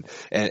know,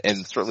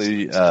 and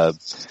certainly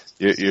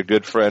your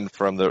good friend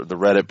from the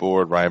Reddit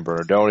board, Ryan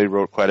Bernardoni,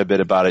 wrote quite a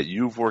bit about it.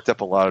 You've worked up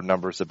a lot of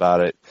numbers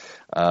about it.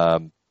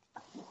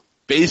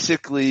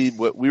 Basically,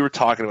 what we were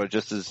talking about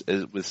just as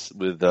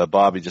with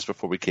Bobby just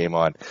before we came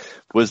on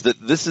was that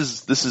this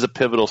is a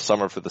pivotal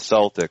summer for the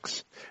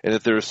Celtics, and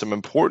that there are some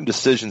important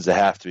decisions that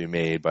have to be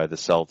made by the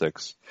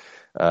Celtics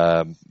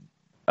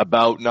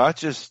about not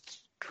just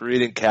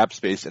creating cap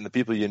space and the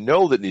people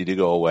that need to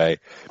go away,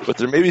 but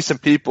there may be some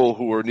people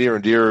who are near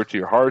and dear to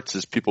your hearts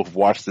as people who've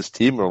watched this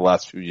team over the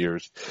last few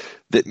years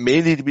that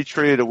may need to be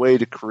traded away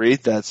to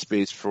create that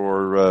space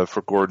for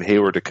Gordon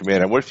Hayward to come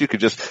in. And what if you could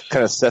just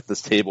kind of set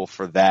this table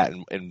for that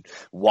and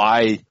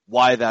why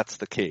that's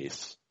the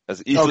case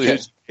as easily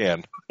as you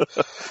can?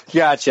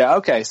 Gotcha.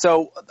 Okay.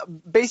 So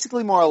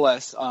basically, more or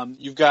less,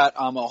 you've got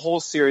a whole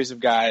series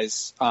of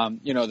guys,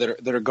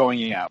 that are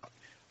going out.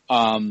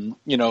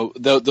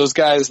 Those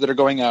guys that are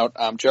going out,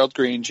 Gerald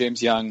Green,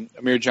 James Young,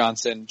 Amir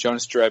Johnson,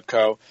 Jonas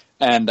Jerebko,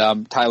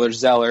 and Tyler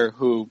Zeller,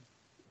 who,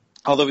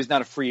 although he's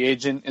not a free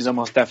agent, is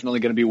almost definitely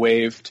going to be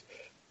waived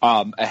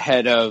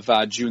ahead of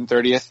June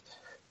 30th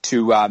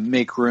to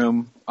make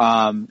room,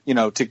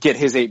 to get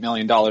his $8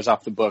 million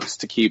off the books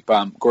to keep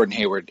Gordon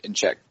Hayward in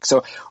check.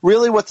 So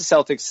really what the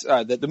Celtics,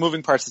 the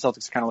moving parts the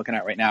Celtics are kind of looking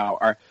at right now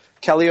are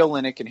Kelly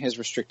Olynyk and his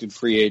restricted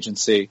free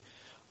agency,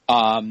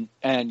 and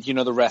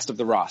the rest of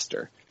the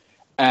roster.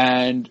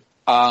 And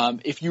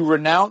if you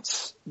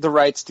renounce the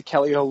rights to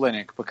Kelly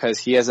Olynyk, because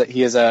he has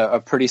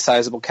a pretty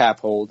sizable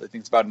cap hold, I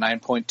think it's about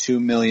 $9.2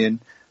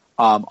 million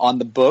on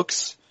the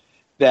books,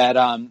 that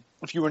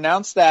if you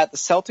renounce that, the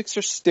Celtics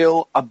are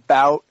still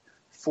about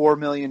 $4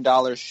 million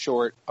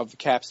short of the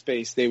cap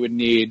space they would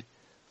need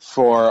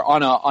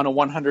on a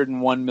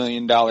 $101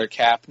 million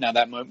cap. Now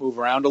that might move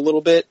around a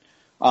little bit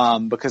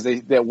because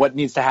what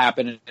needs to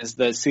happen is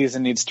the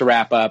season needs to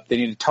wrap up. They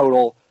need to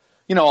total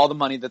all the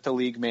money that the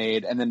league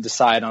made and then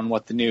decide on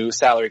what the new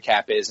salary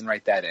cap is and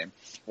write that in.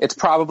 It's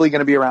probably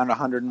going to be around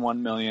 $101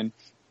 million.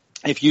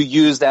 If you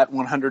use that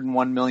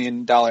 $101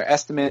 million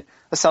estimate,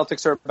 the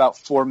Celtics are about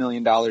 $4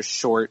 million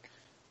short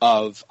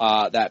of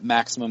that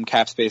maximum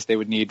cap space they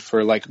would need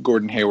for like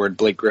Gordon Hayward,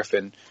 Blake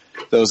Griffin,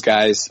 those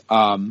guys.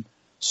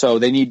 So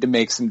they need to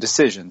make some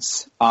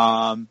decisions. There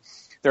are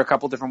a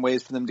couple different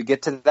ways for them to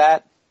get to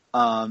that.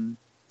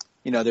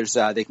 There's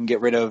they can get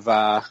rid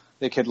of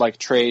they could like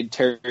trade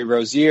Terry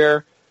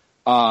Rozier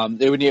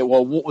They would need,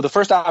 well, the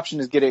first option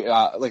is getting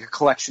like a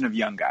collection of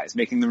young guys,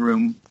 making the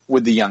room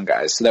with the young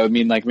guys. So that would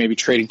mean like maybe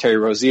trading Terry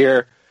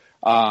Rozier,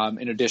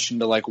 in addition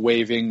to like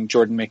waiving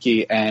Jordan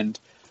Mickey and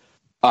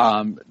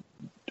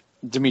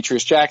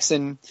Demetrius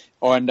Jackson,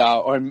 or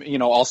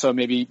also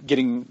maybe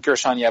getting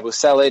Gershon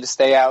Yabusele to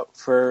stay out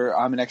for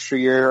an extra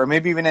year, or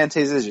maybe even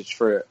Ante Zizic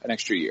for an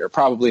extra year.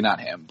 Probably not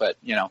him, but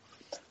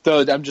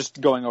though I'm just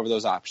going over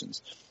those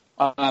options.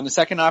 The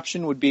second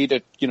option would be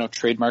to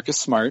trade Marcus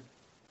Smart.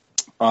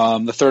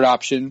 The third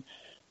option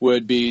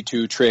would be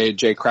to trade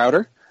Jay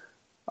Crowder.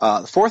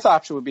 The fourth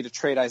option would be to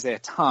trade Isaiah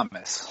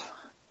Thomas.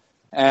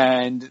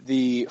 And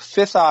the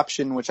fifth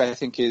option, which I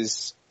think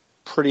is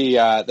pretty,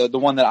 the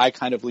one that I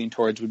kind of lean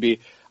towards, would be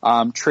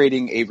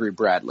trading Avery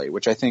Bradley,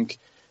 which I think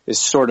is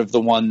sort of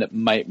the one that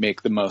might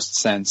make the most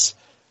sense,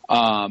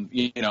 going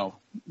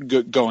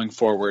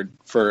forward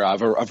for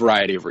a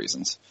variety of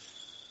reasons.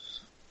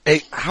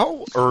 Hey,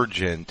 how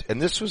urgent,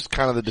 and this was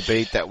kind of the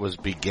debate that was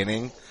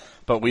beginning,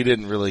 but we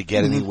didn't really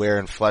get anywhere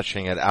in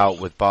fleshing it out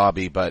with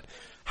Bobby, but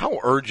how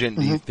urgent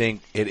do you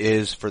think it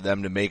is for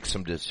them to make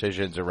some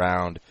decisions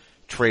around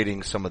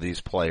trading some of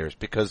these players?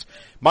 Because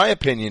my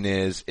opinion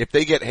is if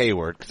they get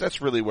Hayward, because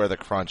that's really where the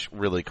crunch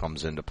really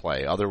comes into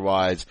play.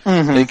 Otherwise,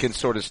 they can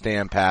sort of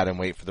stand pat and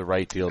wait for the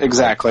right deal at the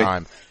right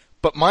time.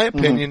 But my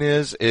opinion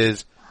is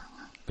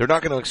they're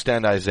not going to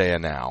extend Isaiah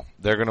now.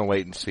 They're going to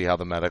wait and see how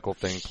the medical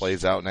thing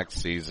plays out next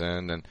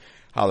season and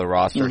how the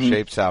roster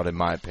shapes out, in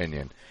my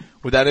opinion.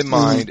 With that in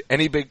mind,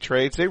 any big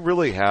trades, they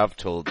really have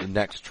till the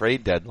next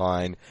trade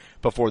deadline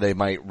before they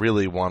might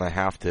really want to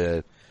have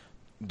to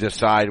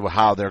decide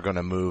how they're going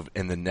to move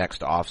in the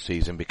next off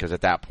season, because at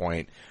that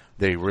point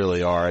they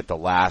really are at the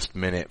last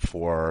minute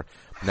for,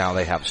 now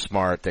they have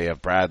Smart, they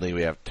have Bradley,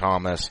 we have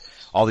Thomas,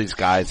 all these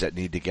guys that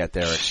need to get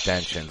their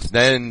extensions.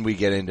 Then we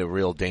get into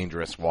real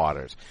dangerous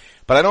waters.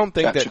 But I don't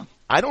think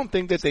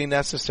that they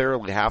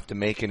necessarily have to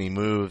make any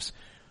moves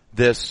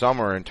this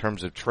summer in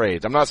terms of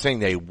trades. I'm not saying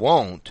they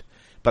won't,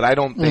 but I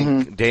don't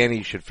think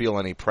Danny should feel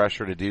any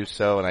pressure to do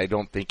so, and I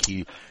don't think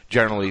he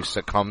generally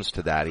succumbs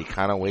to that. He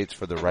kind of waits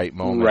for the right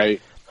moment.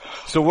 Right.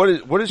 So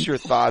what is your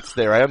thoughts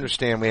there? I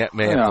understand we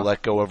may have to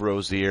let go of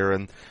Rozier,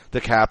 and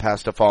the cap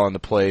has to fall into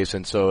place,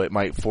 and so it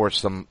might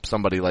force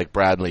somebody like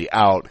Bradley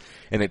out,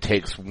 and it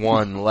takes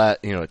one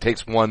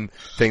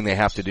thing they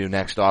have to do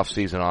next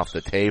offseason off the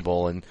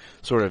table, and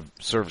sort of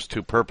serves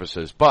two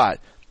purposes.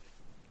 But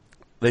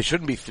they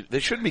shouldn't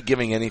be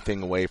giving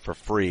anything away for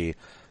free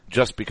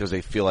just because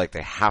they feel like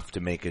they have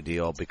to make a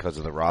deal because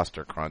of the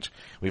roster crunch.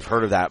 We've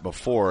heard of that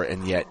before,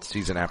 and yet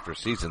season after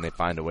season they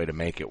find a way to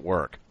make it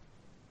work.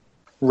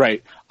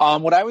 Right.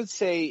 What I would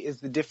say is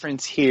the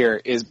difference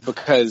here is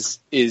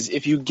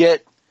if you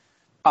get,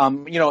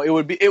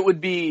 it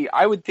would be,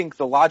 I would think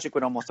the logic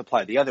would almost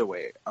apply the other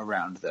way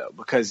around though,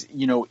 because,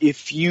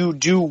 if you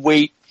do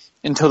wait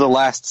until the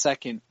last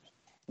second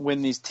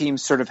when these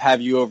teams sort of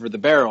have you over the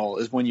barrel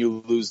is when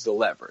you lose the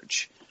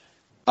leverage.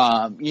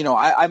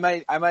 I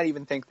might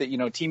even think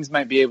that, teams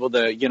might be able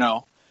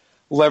to,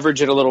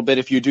 leverage it a little bit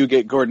if you do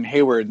get Gordon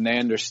Hayward and they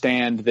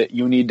understand that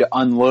you need to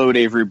unload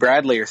Avery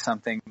Bradley or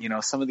something.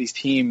 Some of these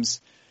teams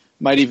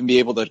might even be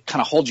able to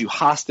kind of hold you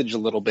hostage a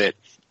little bit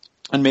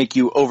and make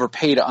you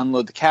overpay to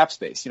unload the cap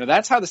space.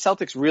 That's how the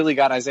Celtics really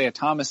got Isaiah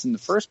Thomas in the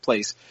first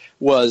place,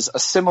 was a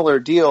similar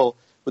deal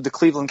with the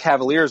Cleveland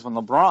Cavaliers when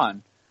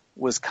LeBron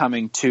was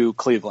coming to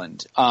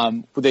Cleveland.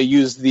 They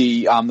used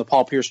the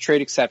Paul Pierce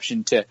trade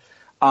exception to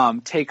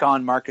take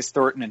on Marcus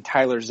Thornton and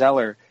Tyler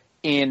Zeller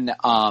to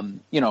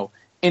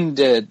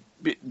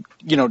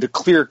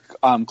clear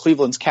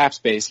Cleveland's cap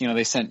space.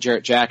 They sent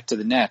Jarrett Jack to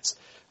the Nets,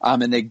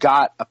 and they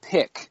got a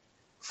pick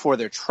for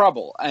their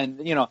trouble. And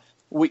the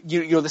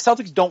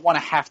Celtics don't want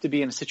to have to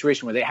be in a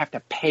situation where they have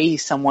to pay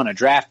someone a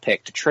draft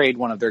pick to trade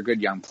one of their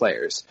good young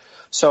players.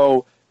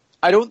 So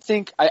I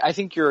think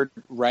you're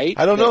right.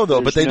 I don't know though,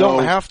 but they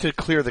don't have to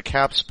clear the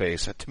cap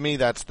space. To me,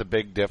 that's the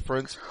big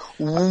difference.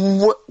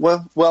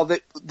 Well,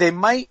 they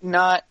might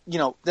not,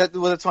 that's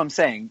what I'm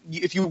saying.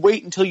 If you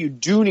wait until you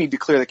do need to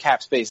clear the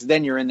cap space,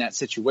 then you're in that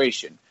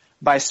situation.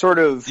 By sort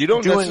of you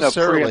don't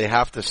necessarily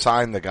have to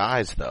sign the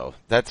guys though.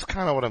 That's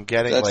kind of what I'm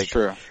getting. That's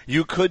true.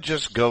 You could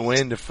just go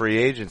into free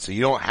agency.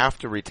 You don't have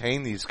to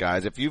retain these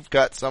guys. If you've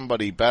got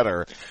somebody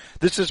better,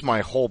 this is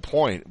my whole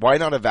point. Why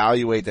not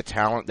evaluate the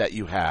talent that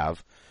you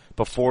have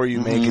before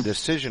you make a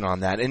decision on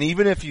that? And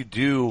even if you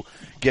do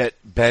get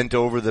bent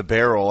over the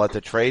barrel at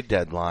the trade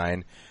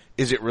deadline,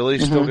 is it really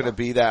still going to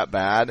be that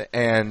bad?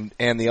 And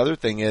the other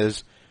thing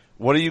is,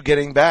 what are you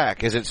getting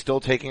back? Is it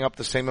still taking up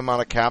the same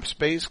amount of cap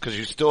space? Because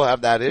you still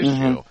have that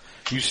issue.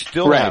 You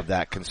still have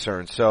that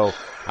concern. So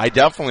I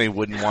definitely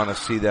wouldn't want to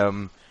see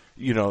them,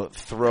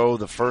 throw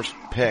the first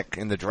pick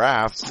in the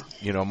draft,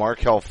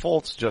 Markelle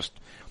Fultz just,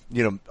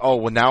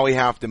 now we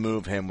have to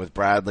move him with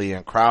Bradley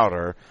and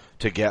Crowder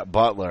to get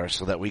Butler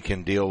so that we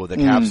can deal with the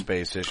cap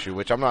space issue,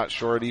 which I'm not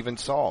sure it even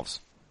solves.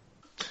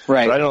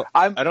 Right. But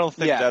I don't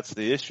think that's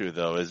the issue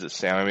though, is it,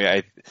 Sam? I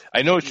mean,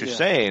 I know what you're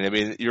saying. I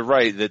mean, you're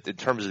right that in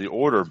terms of the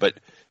order, but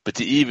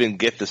to even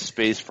get the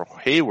space for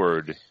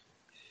Hayward,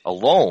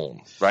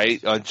 alone,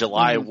 right, on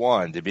July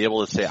 1, to be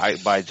able to say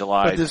by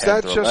July 10th But is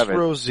that or just 11th,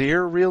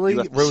 Rozier, really?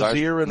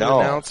 Rozier and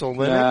Renounce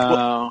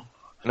Olenek?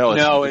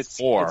 No,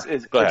 it's more.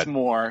 It's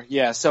more.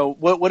 Yeah. So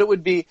what it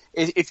would be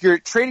is if you're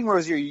trading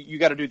Rozier, you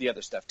got to do the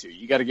other stuff too.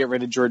 You got to get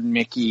rid of Jordan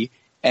Mickey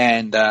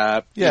and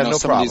some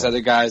problem. of these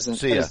other guys,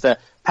 and it's the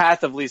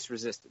path of least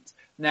resistance.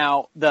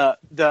 Now the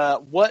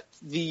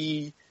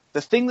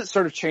thing that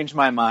sort of changed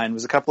my mind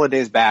was a couple of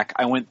days back.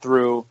 I went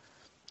through,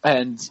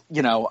 and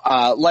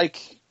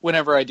like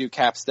whenever I do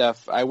cap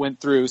stuff, I went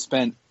through,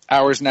 spent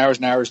hours and hours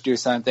and hours doing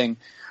something.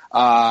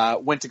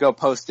 Went to go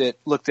post it,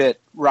 looked at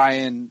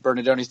Ryan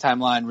Bernardoni's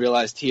timeline,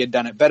 realized he had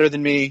done it better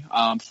than me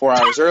 4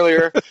 hours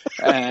earlier,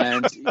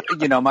 and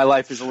my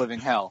life is a living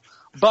hell.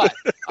 But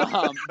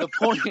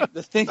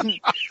the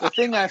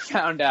thing I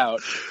found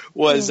out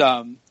was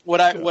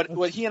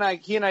what he and I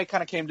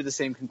kind of came to the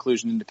same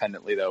conclusion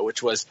independently, though,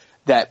 which was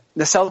that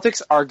the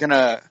Celtics are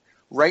gonna,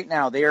 right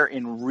now they are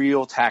in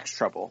real tax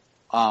trouble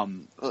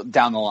down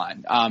the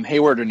line,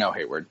 Hayward or no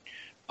Hayward.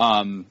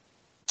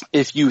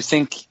 If you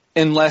think,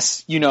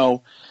 unless,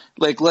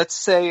 let's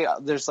say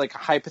there's like a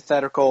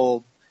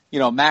hypothetical,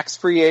 max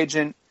free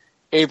agent,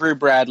 Avery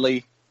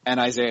Bradley and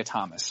Isaiah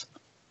Thomas.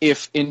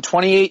 If in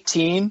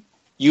 2018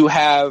 you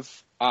have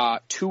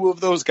two of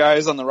those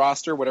guys on the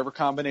roster, whatever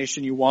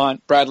combination you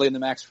want, Bradley in the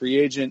max free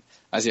agent,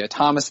 Isaiah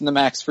Thomas in the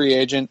max free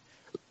agent,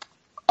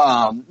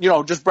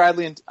 just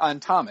Bradley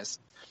and Thomas,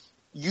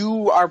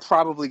 you are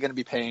probably going to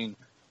be paying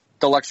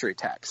the luxury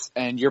tax,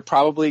 and you're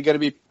probably going to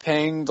be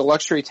paying the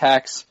luxury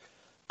tax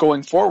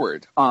going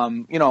forward,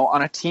 on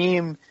a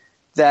team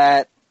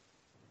that,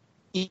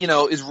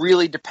 is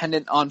really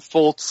dependent on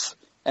Fultz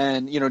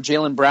and,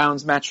 Jaylen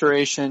Brown's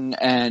maturation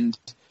and,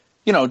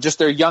 just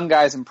their young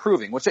guys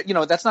improving, which,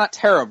 that's not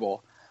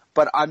terrible,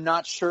 but I'm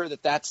not sure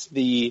that that's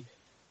the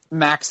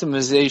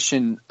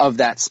maximization of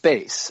that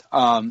space.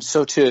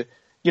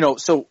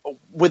 So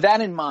with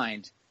that in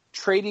mind,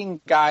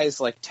 trading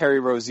guys like Terry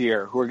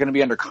Rozier, who are going to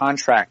be under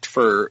contract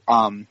for,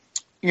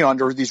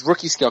 under these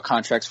rookie scale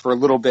contracts for a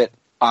little bit,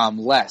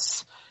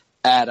 less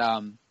at,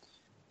 and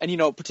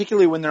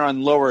particularly when they're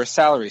on lower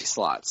salary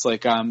slots,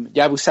 like,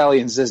 Yabusele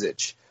and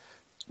Zizic,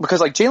 because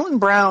like Jaylen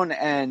Brown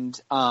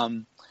and,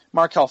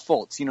 Markelle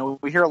Fultz,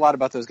 we hear a lot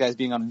about those guys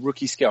being on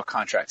rookie scale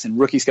contracts, and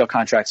rookie scale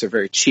contracts are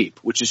very cheap,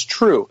 which is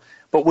true.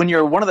 But when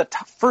you're one of the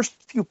first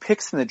few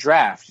picks in the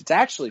draft, it's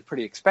actually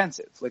pretty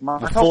expensive. Like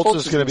Markelle Fultz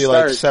is going to be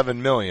like $7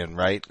 million,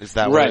 right? Is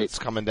that what it's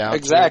coming down to?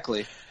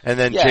 Exactly. And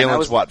then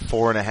Jalen's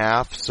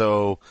 $4.5,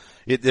 so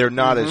they're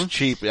not as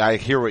cheap. I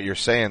hear what you're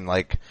saying,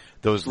 like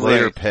those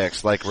later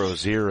picks, like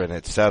Rozier and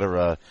et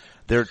cetera,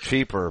 they're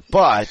cheaper.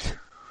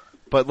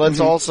 But let's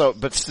also,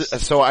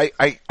 so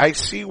I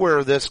see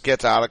where this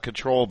gets out of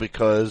control,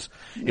 because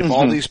if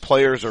all these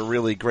players are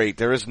really great,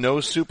 there is no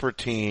super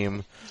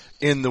team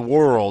in the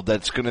world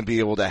that's going to be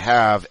able to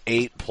have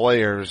 8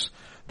 players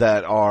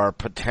that are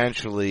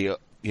potentially,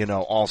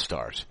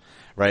 all-stars.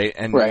 Right?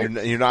 And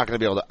you're not going to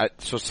be able to,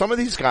 so some of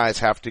these guys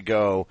have to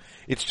go.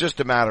 It's just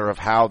a matter of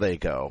how they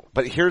go.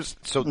 But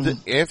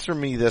answer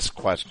me this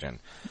question.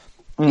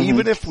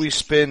 Even if we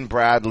spin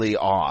Bradley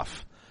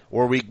off,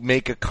 or we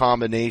make a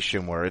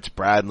combination where it's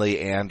Bradley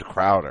and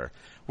Crowder,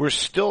 we're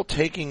still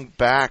taking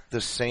back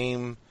the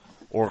same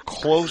or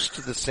close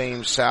to the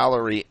same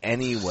salary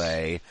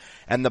anyway,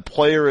 and the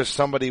player is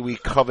somebody we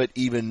covet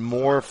even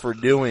more for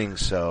doing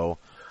so.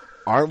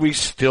 Aren't we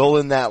still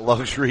in that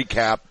luxury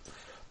cap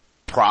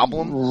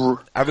problem?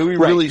 Have we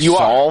really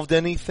solved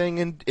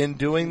anything in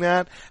doing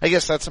that? I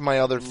guess that's my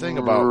other thing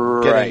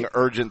about getting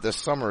urgent this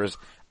summer is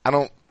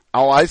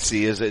all I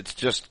see is it's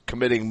just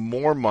committing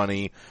more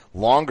money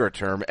longer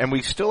term, and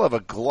we still have a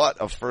glut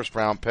of first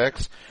round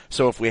picks.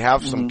 So if we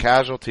have some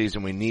casualties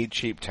and we need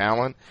cheap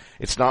talent,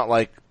 it's not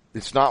like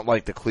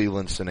the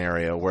Cleveland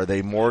scenario where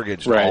they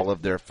mortgaged all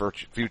of their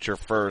future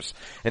first,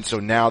 and so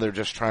now they're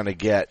just trying to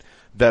get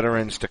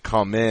veterans to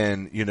come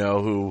in,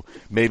 who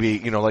maybe,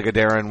 like a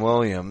Darren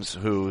Williams,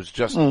 who's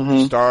just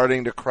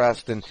starting to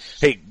crest, and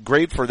hey,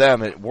 great for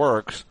them, it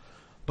works.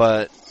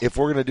 But if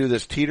we're going to do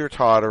this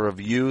teeter-totter of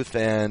youth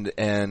and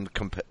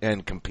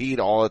compete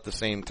all at the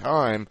same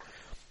time,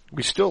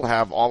 we still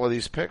have all of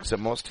these picks that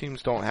most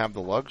teams don't have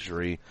the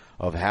luxury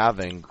of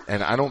having,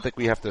 and I don't think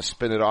we have to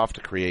spin it off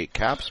to create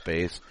cap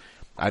space.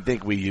 I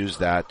think we use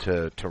that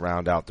to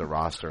round out the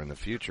roster in the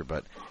future,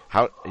 but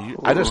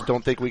I just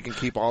don't think we can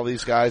keep all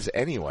these guys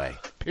anyway,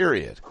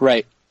 period.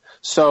 Right.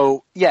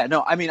 So,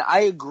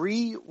 I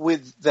agree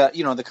with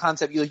the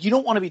concept. You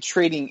don't want to be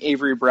trading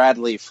Avery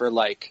Bradley for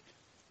like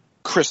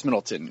Chris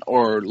Middleton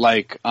or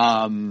like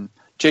JJ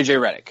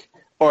Redick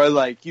or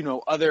like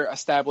other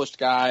established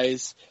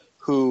guys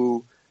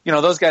who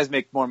those guys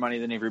make more money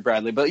than Avery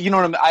Bradley, but you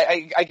know what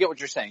I get what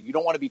you're saying. You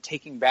don't want to be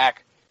taking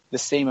back the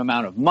same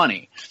amount of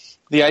money.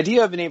 The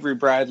idea of an Avery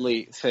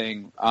Bradley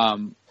thing,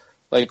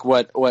 like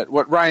what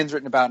Ryan's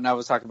written about and I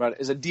was talking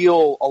about, is a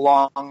deal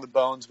along the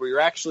bones where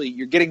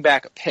you're getting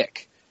back a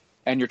pick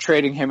and you're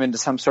trading him into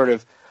some sort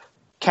of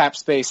cap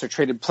space or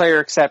traded player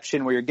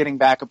exception where you're getting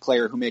back a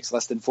player who makes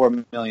less than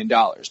 $4 million,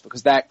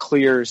 because that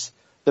clears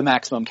the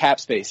maximum cap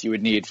space you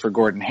would need for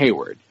Gordon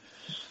Hayward.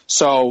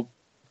 So,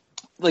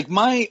 like,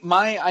 my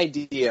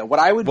idea, what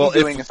I would be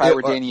doing if I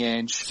were Danny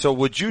Ainge. So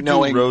would you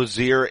do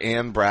Rozier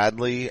and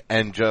Bradley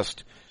and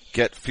just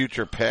get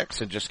future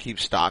picks and just keep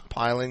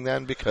stockpiling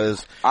then?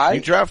 Because you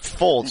draft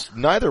Fultz,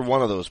 neither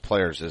one of those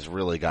players has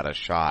really got a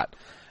shot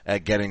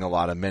at getting a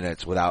lot of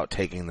minutes without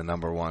taking the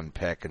number one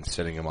pick and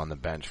sitting him on the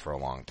bench for a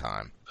long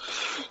time.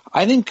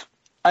 I think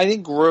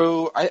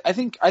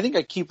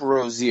I keep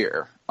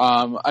Rozier.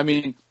 I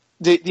mean,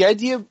 the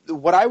idea,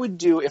 what I would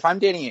do if I'm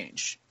Danny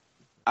Ainge,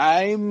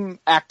 I'm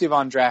active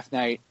on draft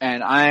night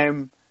and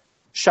I'm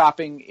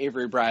shopping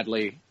Avery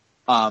Bradley,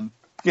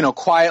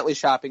 quietly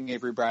shopping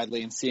Avery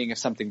Bradley and seeing if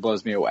something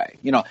blows me away.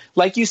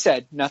 Like you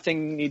said,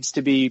 nothing needs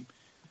to be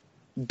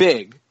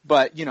big,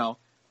 but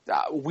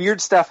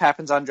weird stuff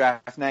happens on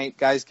draft night.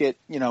 Guys get,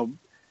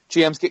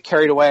 GMs get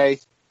carried away.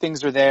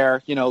 Things are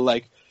there,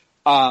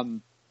 I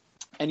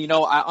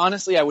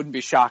wouldn't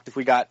be shocked if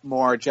we got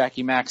more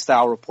Jackie Mack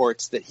style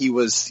reports that he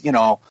was,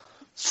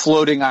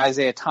 floating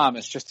Isaiah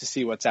Thomas just to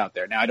see what's out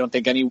there. Now, I don't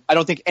think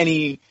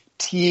any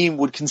team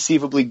would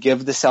conceivably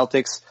give the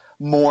Celtics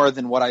more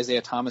than what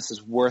Isaiah Thomas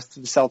is worth to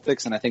the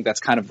Celtics, and I think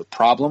that's kind of the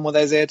problem with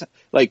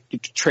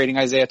trading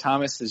Isaiah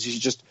Thomas is he's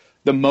just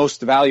the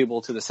most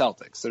valuable to the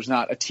Celtics. There's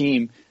not a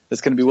team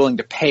that's going to be willing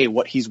to pay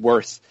what he's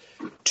worth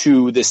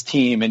to this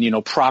team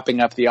and, propping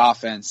up the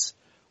offense,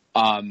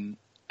 and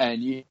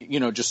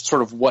just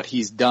sort of what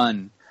he's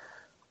done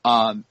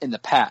in the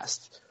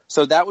past.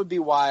 So that would be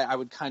why I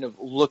would kind of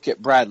look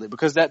at Bradley,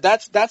 because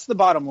that's the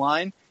bottom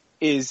line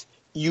is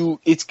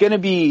it's going to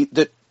be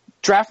the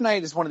draft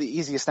night is one of the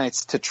easiest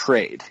nights to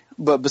trade,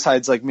 but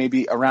besides like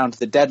maybe around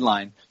the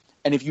deadline.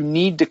 And if you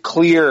need to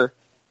clear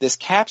this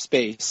cap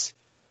space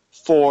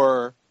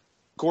for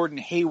Gordon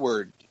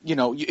Hayward,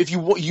 if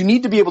you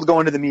need to be able to go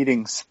into the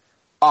meetings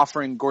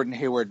offering Gordon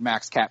Hayward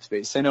max cap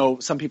space. I know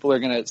some people are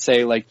going to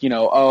say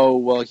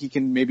he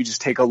can maybe just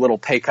take a little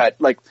pay cut.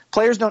 Like,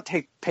 players don't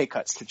take pay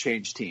cuts to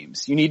change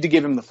teams. You need to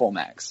give him the full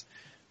max.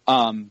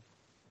 You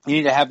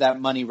need to have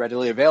that money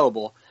readily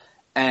available.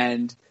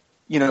 And,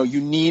 you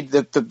need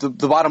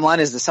the bottom line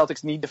is the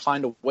Celtics need to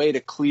find a way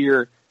to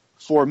clear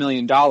 $4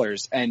 million.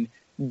 And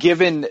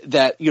given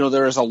that,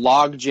 there is a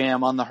log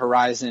jam on the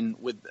horizon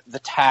with the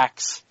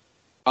tax,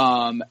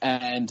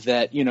 and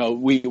that,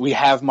 we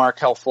have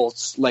Markelle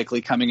Fultz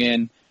likely coming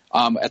in,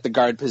 at the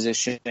guard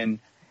position,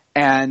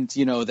 and,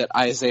 that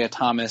Isaiah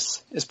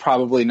Thomas is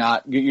probably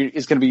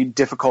it's going to be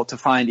difficult to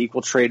find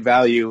equal trade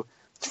value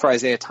for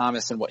Isaiah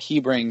Thomas and what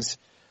he brings.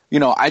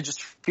 I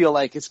just feel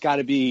like it's got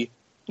to be,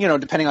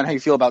 depending on how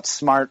you feel about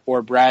Smart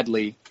or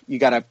Bradley, you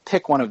got to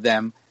pick one of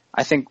them.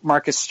 I think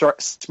Marcus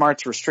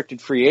Smart's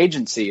restricted free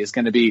agency is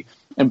going to be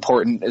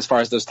important as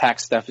far as those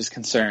tax stuff is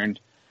concerned,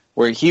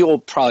 where he will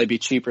probably be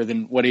cheaper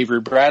than what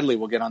Avery Bradley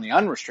will get on the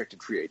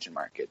unrestricted free agent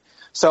market.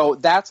 So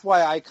that's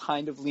why I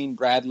kind of lean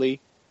Bradley.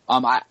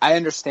 I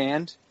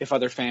understand if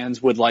other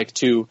fans would like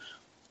to,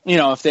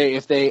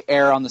 if they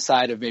err on the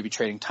side of maybe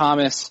trading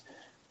Thomas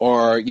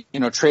or,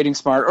 trading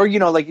Smart or,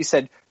 like you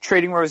said,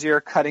 trading Rozier,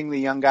 cutting the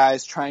young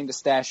guys, trying to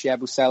stash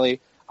Yabusele.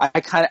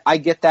 I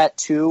get that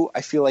too.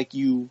 I feel like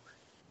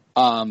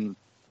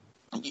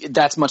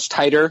that's much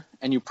tighter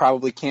and you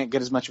probably can't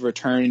get as much of a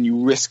return and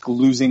you risk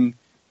losing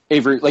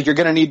Avery. Like, you're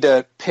going to need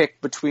to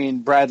pick between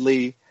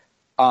Bradley,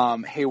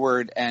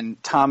 Hayward,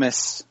 and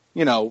Thomas,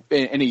 in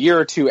a year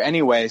or two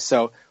anyway.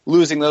 So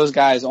losing those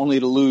guys only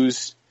to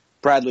lose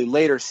Bradley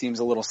later seems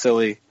a little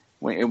silly,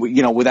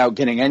 without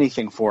getting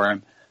anything for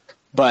him.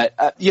 But,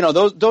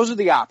 those are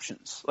the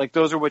options. Like,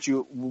 those are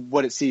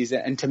what it sees.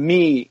 And to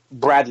me,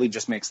 Bradley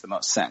just makes the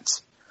most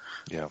sense.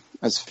 Yeah.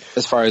 As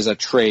far as a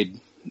trade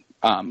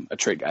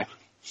guy.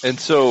 And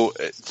so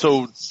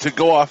to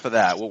go off of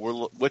that,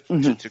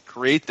 to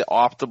create the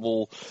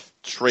optimal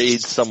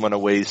trade someone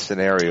away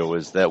scenario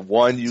is that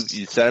one, you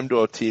send him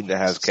to a team that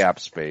has cap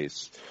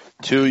space.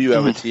 Two, you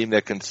have a team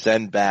that can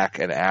send back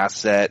an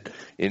asset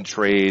in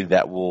trade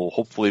that will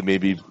hopefully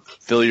maybe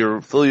fill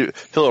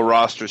a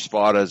roster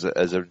spot as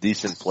a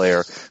decent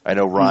player. I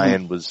know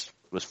Ryan was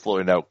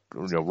floating out,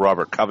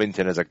 Robert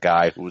Covington as a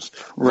guy who's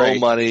low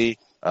money.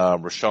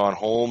 Rashawn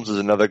Holmes is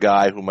another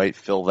guy who might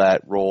fill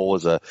that role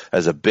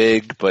as a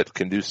big, but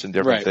can do some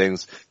different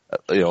things,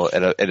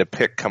 and a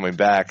pick coming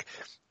back.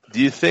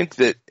 Do you think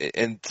that,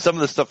 and some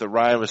of the stuff that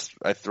Ryan was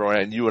throwing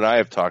at, and you and I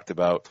have talked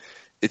about,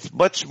 it's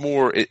much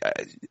more,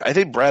 I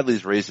think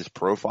Bradley's raised his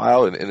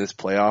profile in this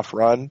playoff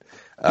run.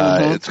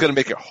 It's going to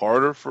make it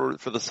harder for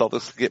the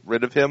Celtics to get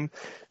rid of him.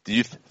 Do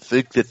you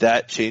think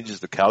that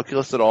changes the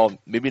calculus at all?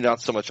 Maybe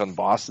not so much on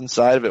Boston's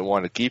side of it,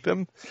 wanting to keep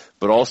him,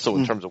 but also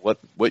in terms of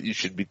what you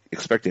should be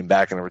expecting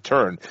back in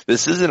return.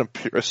 This isn't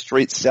a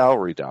straight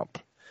salary dump.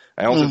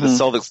 I don't think the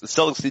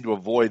Celtics need to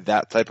avoid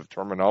that type of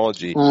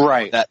terminology,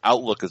 that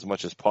outlook as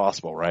much as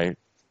possible, right?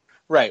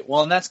 Right.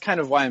 Well, and that's kind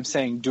of why I'm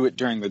saying do it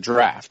during the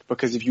draft,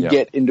 because if you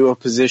get into a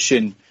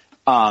position,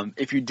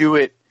 if you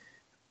get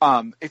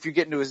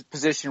into a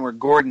position where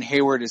Gordon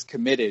Hayward is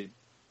committed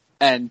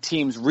and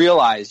teams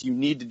realize you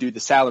need to do the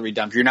salary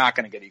dump, you're not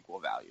going to get equal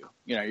value.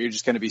 You're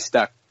just going to be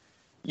stuck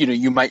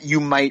you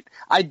might.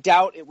 I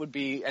doubt it would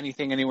be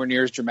anything anywhere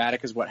near as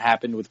dramatic as what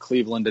happened with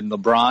Cleveland and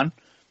LeBron.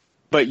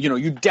 But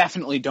you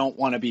definitely don't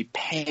want to be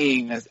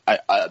paying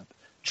a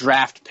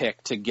draft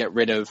pick to get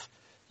rid of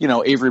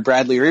Avery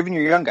Bradley or even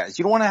your young guys.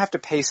 You don't want to have to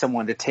pay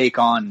someone to take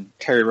on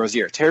Terry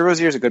Rozier. Terry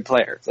Rozier is a good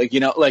player.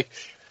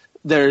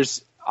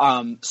 There's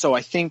so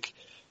I think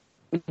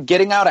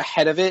getting out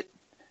ahead of it,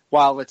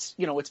 while it's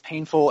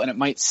painful and it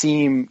might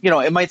seem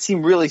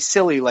really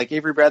silly. Like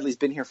Avery Bradley's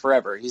been here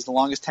forever. He's the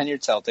longest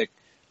tenured Celtic.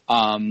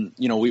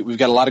 We've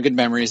got a lot of good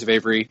memories of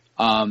Avery.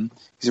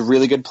 He's a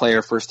really good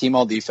player, first team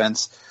all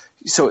defense.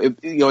 So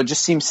it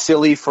just seems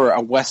silly for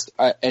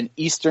an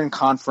Eastern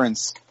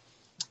Conference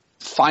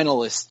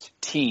finalist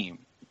team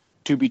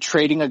to be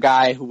trading a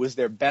guy who was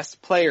their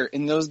best player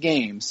in those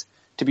games,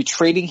 to be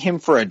trading him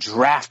for a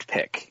draft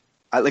pick.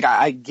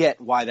 I get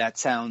why that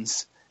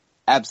sounds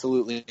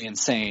absolutely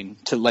insane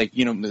to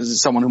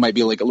someone who might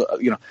be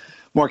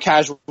more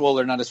casual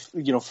or not as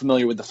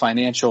familiar with the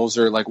financials,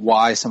 or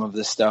why some of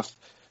this stuff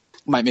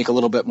might make a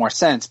little bit more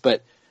sense.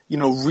 But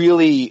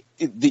really,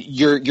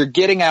 you're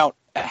getting out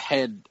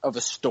ahead of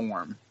a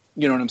storm.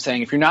 You know what I'm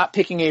saying? If you're not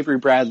picking Avery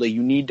Bradley,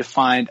 you need to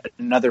find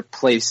another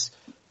place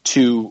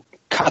to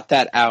cut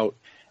that out.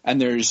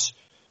 And there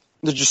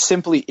just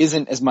simply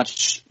isn't as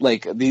much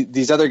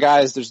these other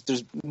guys. There's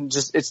just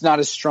it's not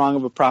as strong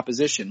of a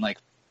proposition.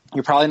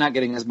 You're probably not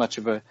getting as much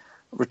of a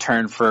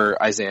return for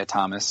Isaiah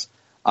Thomas.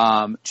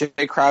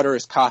 Jay Crowder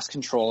is cost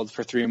controlled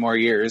for 3 more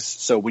years.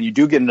 So when you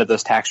do get into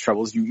those tax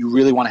troubles, you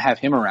really want to have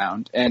him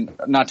around. And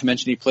not to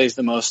mention he plays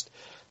the most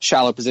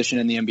shallow position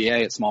in the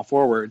NBA at small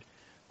forward.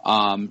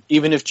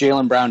 Even if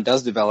Jaylen Brown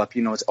does develop,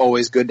 it's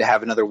always good to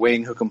have another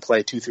wing who can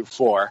play 2 through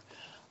 4.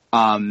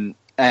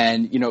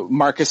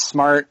 Marcus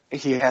Smart,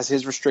 he has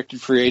his restricted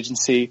free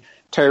agency.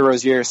 Terry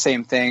Rozier,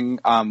 same thing,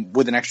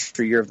 with an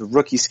extra year of the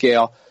rookie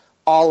scale.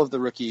 All of the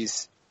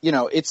rookies,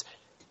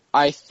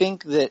 I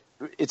think that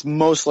it's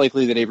most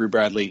likely that Avery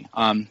Bradley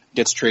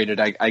gets traded,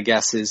 I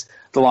guess, is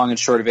the long and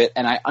short of it.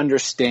 And I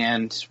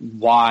understand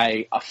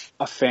why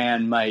a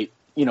fan might,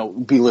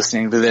 be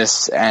listening to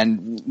this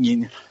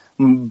and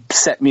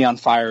set me on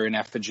fire in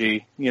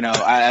effigy. If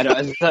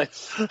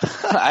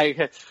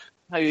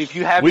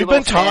you have We've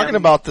been talking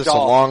about this a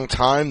long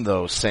time,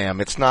 though, Sam.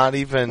 It's not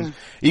even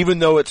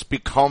though it's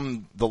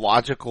become the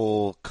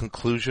logical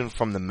conclusion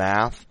from the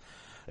math,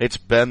 it's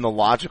been the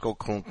logical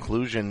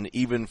conclusion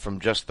even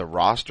from just the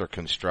roster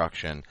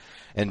construction.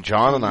 And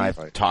John and I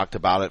have talked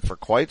about it for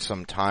quite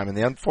some time. And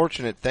the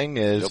unfortunate thing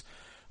is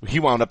he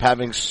wound up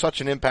having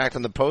such an impact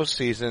on the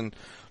postseason.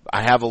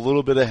 I have a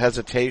little bit of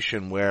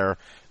hesitation where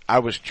I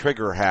was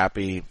trigger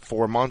happy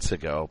 4 months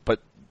ago, but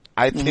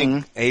I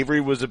think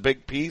Avery was a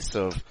big piece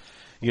of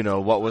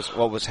what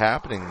was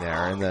happening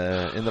there in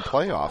the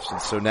playoffs.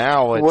 And so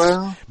now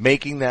it's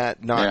making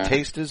that not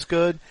taste as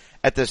good.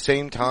 At the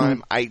same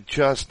time, I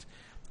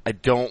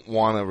don't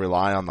want to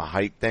rely on the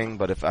height thing,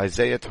 but if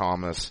Isaiah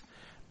Thomas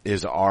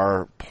is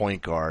our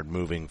point guard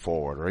moving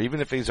forward, or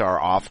even if he's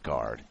our off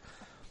guard,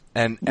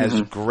 and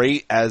as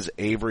great as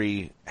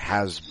Avery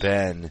has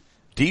been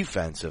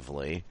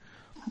defensively,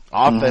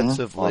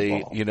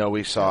 offensively,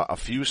 we saw a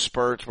few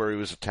spurts where he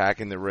was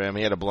attacking the rim.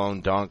 He had a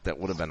blown dunk that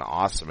would have been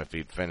awesome if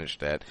he'd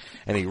finished it.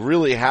 And he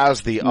really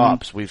has the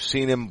ups. We've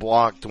seen him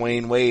block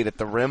Dwayne Wade at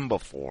the rim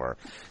before.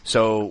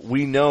 So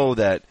we know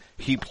that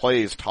he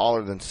plays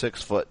taller than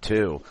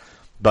 6'2".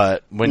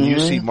 But when you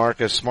see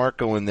Marcus Smart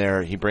go in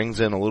there, he brings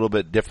in a little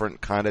bit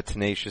different kind of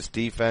tenacious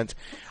defense.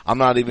 I'm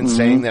not even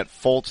saying that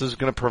Fultz is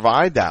going to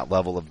provide that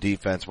level of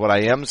defense. What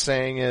I am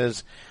saying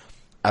is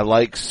I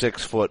like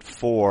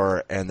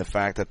 6'4" and the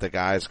fact that the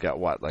guy's got a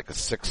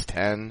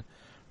 6'10"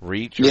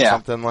 reach or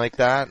something like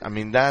that. I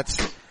mean,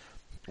 that's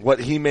what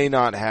he may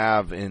not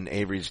have in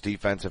Avery's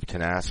defensive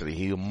tenacity.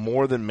 He'll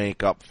more than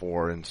make up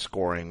for in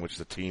scoring, which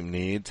the team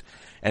needs.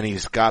 And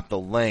he's got the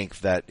length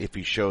that if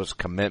he shows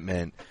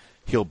commitment,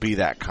 he'll be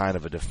that kind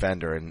of a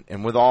defender.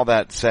 And with all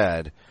that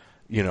said,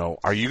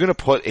 are you going to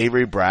put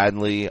Avery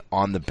Bradley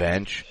on the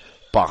bench?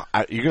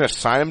 You're going to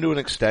sign him to an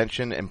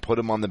extension and put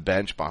him on the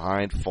bench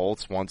behind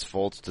Fultz once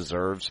Fultz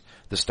deserves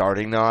the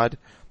starting nod?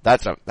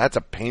 That's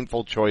a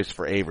painful choice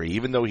for Avery.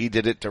 Even though he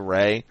did it to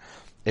Ray,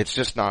 it's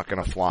just not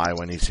going to fly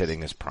when he's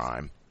hitting his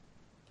prime.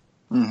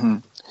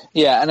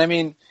 Yeah, and I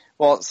mean,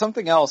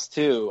 something else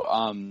too.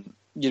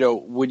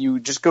 When you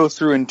just go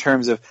through in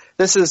terms of,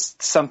 this is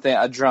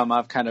a drum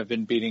I've kind of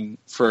been beating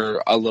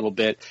for a little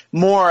bit,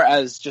 more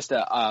as just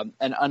an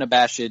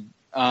unabashed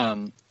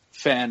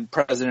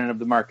president of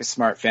the Marcus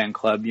Smart fan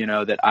club,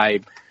 that I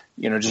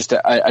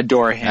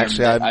adore him.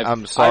 Actually,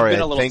 I'm sorry.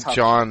 I think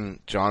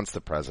John's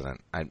the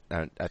president. I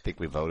think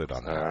we voted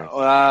on that.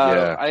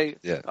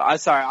 I'm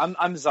sorry.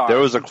 I'm czar. There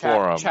was a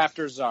quorum.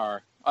 Chapter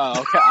czar.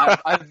 Oh, okay.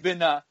 I've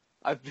been.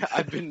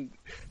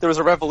 There was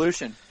a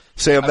revolution.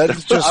 Sam, that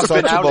is just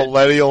such a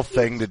millennial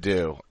thing to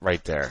do,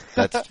 right there.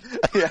 That's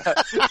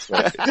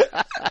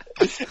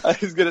I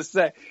was gonna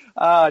say,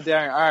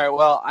 dang. All right.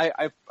 Well,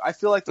 I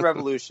feel like the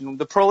revolution,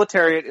 the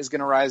proletariat is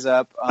gonna rise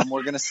up.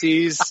 We're gonna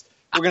seize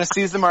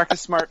the Marcus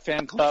Smart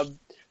fan club.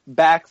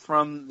 back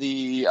from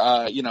the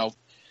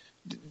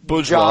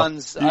bourgeois.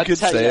 John's you could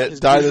say it. his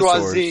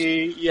Dinosaurs.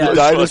 bourgeoisie, yeah,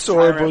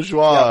 Dinosaur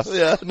bourgeois.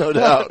 Yeah, no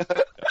doubt.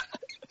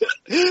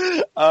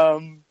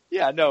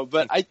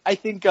 But I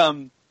think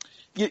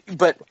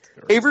but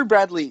Avery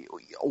Bradley,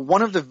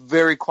 one of the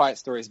very quiet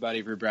stories about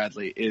Avery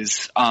Bradley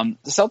is the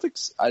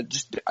Celtics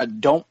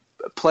don't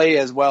play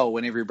as well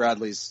when Avery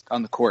Bradley's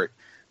on the court.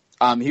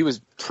 He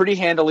was pretty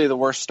handily the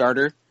worst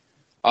starter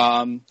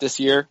this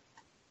year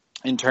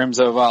in terms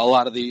of a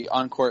lot of the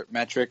on-court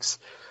metrics.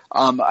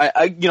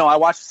 I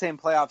watched the same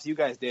playoffs you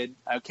guys did.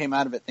 I came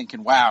out of it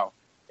thinking, wow,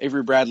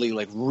 Avery Bradley,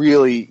 like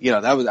really,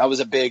 that was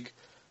a big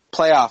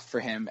playoff for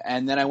him.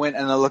 And then I went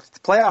and I looked at the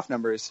playoff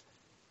numbers,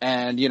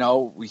 and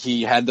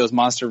he had those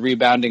monster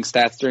rebounding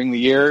stats during the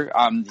year.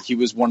 He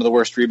was one of the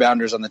worst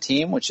rebounders on the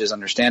team, which is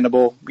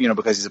understandable,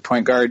 because he's a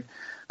point guard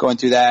going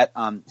through that.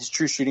 His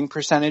true shooting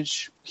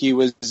percentage, he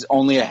was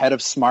only ahead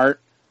of Smart,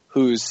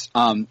 whose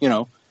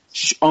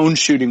own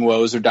shooting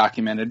woes are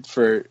documented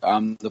for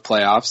the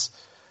playoffs.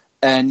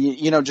 And,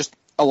 just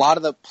a lot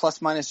of the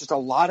plus minus, just a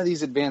lot of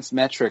these advanced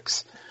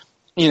metrics,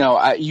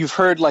 you've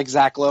heard like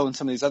Zach Lowe and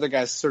some of these other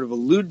guys sort of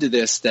allude to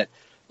this, that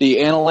the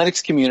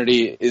analytics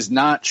community is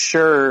not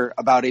sure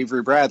about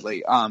Avery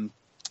Bradley.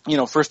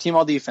 First team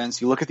all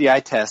defense, you look at the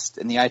eye test,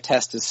 and the eye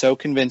test is so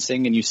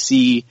convincing, and you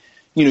see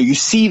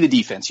the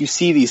defense, you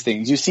see these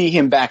things, you see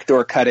him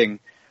backdoor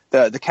cutting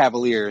the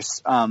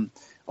Cavaliers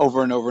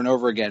over and over and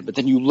over again. But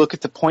then you look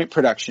at the point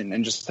production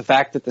and just the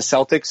fact that the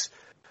Celtics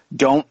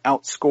don't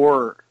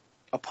outscore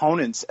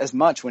opponents as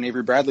much when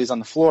Avery Bradley's on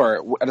the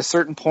floor. At a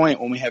certain point,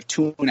 when we have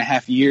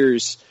 2.5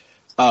 years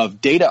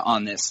of data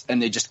on this,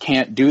 and they just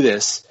can't do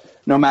this,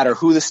 no matter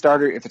who the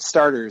starter, if it's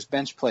starters,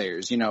 bench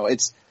players,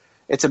 it's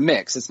a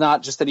mix. It's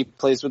not just that he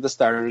plays with the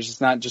starters.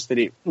 It's not just that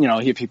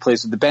if he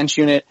plays with the bench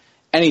unit,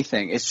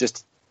 anything. It's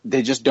just,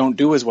 they just don't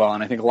do as well.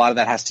 And I think a lot of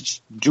that has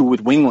to do with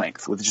wing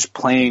length, with just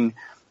playing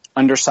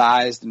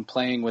undersized and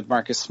playing with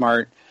Marcus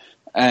Smart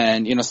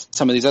and,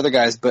 some of these other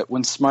guys. But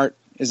when Smart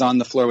is on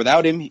the floor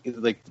without him,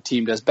 the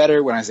team does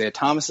better. When Isaiah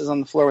Thomas is on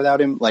the floor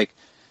without him,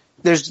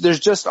 there's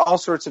just all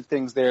sorts of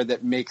things there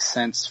that make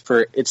sense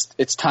for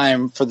it's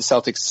time for the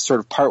Celtics to sort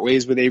of part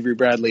ways with Avery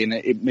Bradley,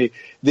 and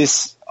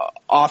this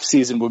off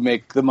season would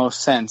make the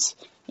most sense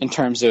in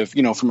terms of,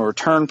 from a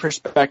return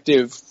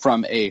perspective,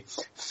 from a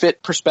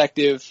fit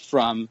perspective,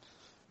 from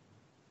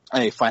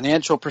a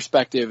financial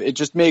perspective. It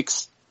just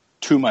makes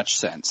too much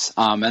sense.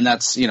 And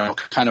that's,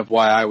 kind of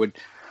why I would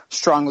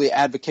strongly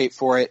advocate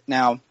for it.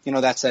 Now,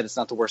 that said, it's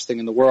not the worst thing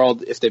in the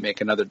world if they make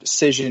another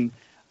decision.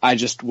 I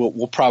just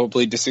will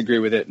probably disagree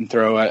with it and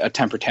throw a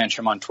temper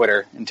tantrum on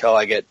Twitter until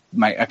I get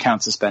my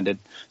account suspended.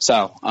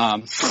 So,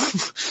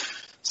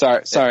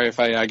 sorry if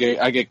I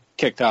get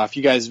kicked off.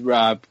 You guys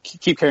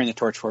keep carrying the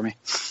torch for me.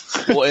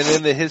 Well, and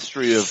in the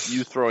history of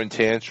you throwing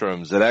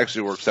tantrums, it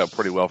actually works out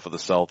pretty well for the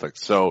Celtics.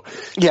 So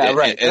yeah,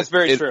 right. That's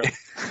very true.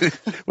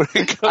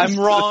 I'm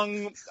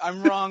wrong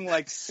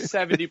like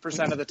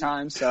 70% of the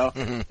time. So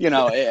this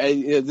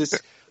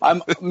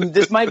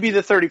might be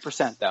the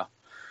 30% though.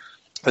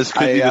 This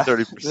could be the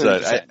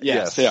 30%.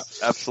 Yes,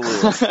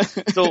 absolutely.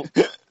 So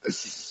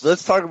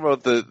let's talk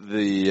about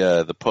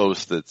the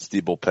post that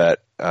Steve Bulpett,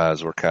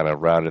 as we're kind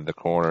of rounding the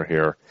corner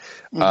here.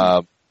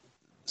 Mm-hmm.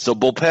 So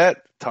Bulpett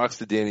talks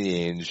to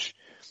Danny Ainge,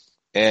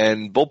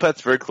 and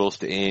Bulpett's very close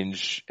to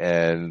Ainge,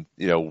 and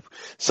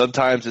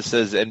sometimes it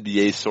says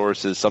NBA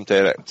sources,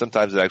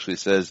 sometimes it actually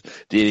says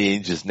Danny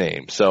Ainge's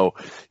name. So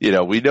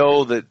we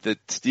know that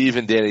Steve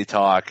and Danny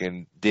talk,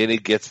 and Danny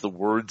gets the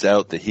words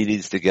out that he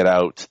needs to get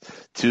out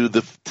to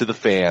the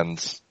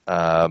fans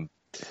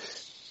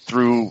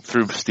through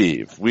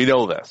Steve. We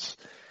know this.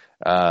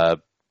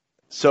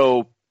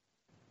 So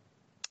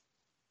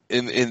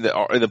in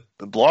the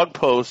blog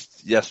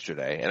post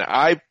yesterday, and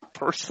I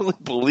personally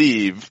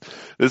believe,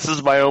 this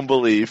is my own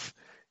belief,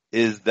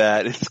 is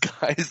that it's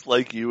guys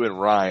like you and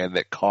Ryan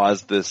that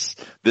caused this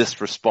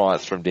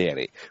response from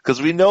Danny. Because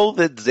we know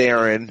that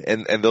Zarin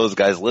and those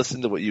guys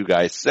listen to what you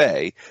guys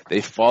say.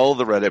 They follow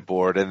the Reddit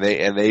board and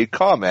they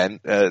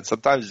comment.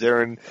 Sometimes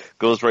Zarin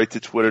goes right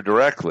to Twitter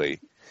directly.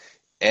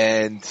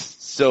 And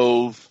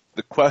so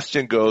the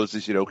question goes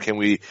is, can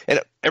we,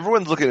 and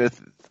everyone's looking at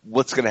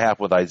what's going to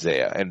happen with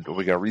Isaiah, and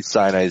we're going to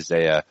re-sign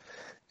Isaiah.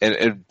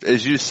 And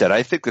as you said,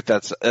 I think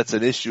that's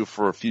an issue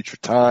for a future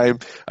time.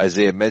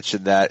 Isaiah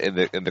mentioned that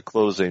in the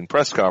closing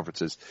press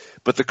conferences.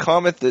 But the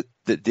comment that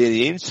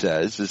Danny Ainge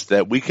says is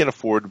that we can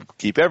afford to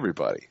keep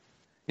everybody.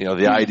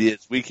 The idea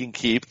is we can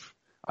keep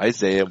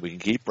Isaiah, we can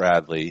keep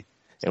Bradley,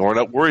 and we're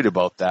not worried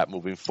about that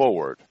moving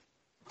forward.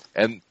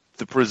 And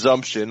the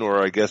presumption,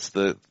 or I guess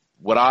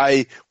what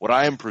I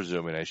am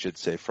presuming, I should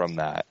say, from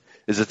that,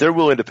 is that they're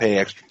willing to pay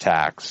extra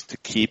tax to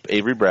keep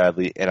Avery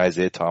Bradley and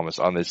Isaiah Thomas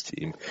on this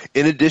team,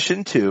 in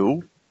addition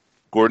to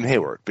Gordon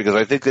Hayward, because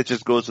I think that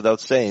just goes without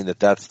saying that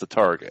that's the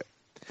target.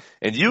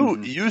 And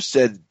you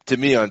said to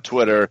me on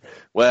Twitter,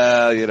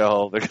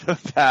 well, they're going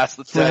to pass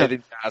the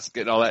Saturday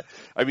basket and all that.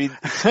 I mean,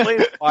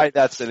 explain why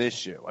that's an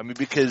issue. I mean,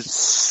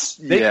 because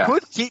they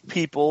could keep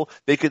people,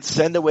 they could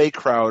send away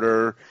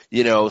Crowder,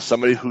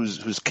 somebody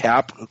who's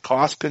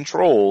cost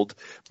controlled,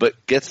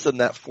 but gets them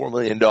that $4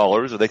 million,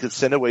 or they could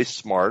send away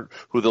Smart,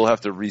 who they'll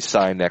have to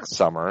re-sign next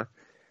summer.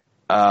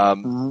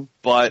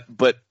 But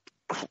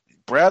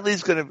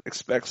Bradley's going to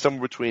expect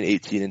somewhere between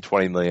 $18 and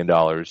 $20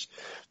 million.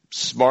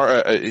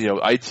 Smart,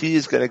 IT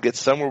is going to get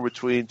somewhere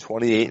between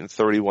 $28 and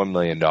 $31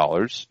 million.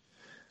 There's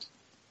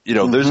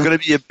going to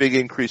be a big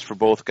increase for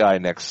both guys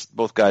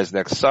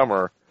next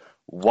summer.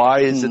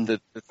 Why is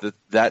it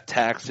that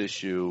tax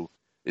issue,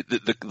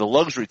 the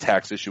luxury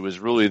tax issue, is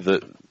really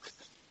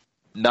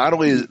not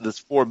only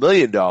this $4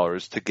 million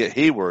to get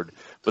Hayward,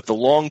 but the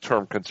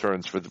long-term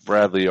concerns for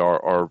Bradley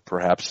are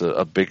perhaps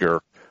a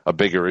bigger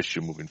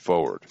issue moving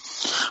forward.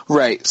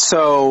 Right.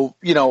 So,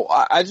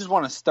 I just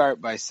want to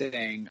start by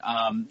saying,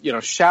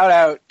 shout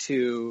out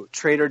to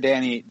Trader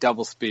Danny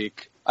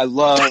Doublespeak. I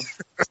love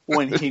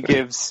when he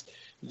gives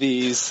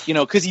these,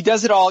 cause he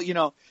does it all,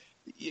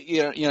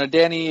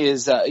 Danny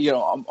is, a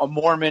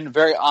Mormon,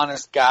 very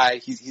honest guy.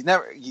 He's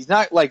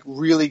not like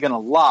really going to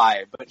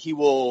lie, but he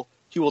will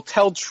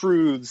tell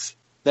truths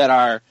that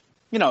are,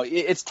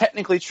 it's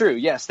technically true.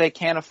 Yes, they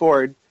can't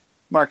afford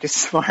Marcus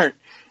Smart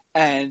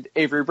and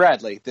Avery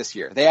Bradley this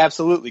year. They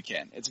absolutely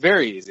can. It's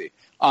very easy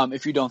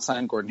if you don't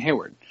sign Gordon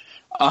Hayward.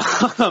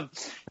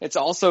 It's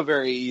also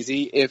very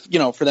easy if,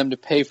 for them to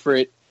pay for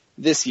it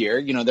this year.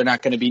 They're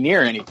not going to be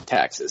near any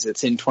taxes.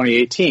 It's in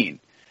 2018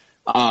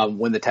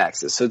 when the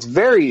taxes. So it's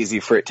very easy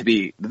for it to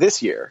be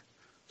this year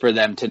for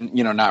them to,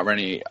 not run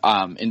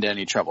into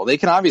any trouble. They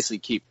can obviously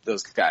keep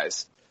those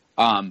guys,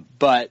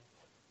 but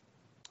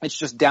it's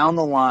just down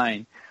the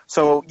line.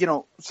 So,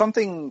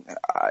 something,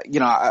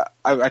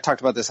 I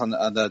talked about this on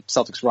the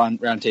Celtics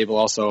roundtable,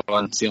 also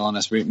on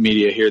CLNS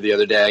Media here the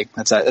other day.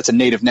 That's a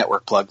native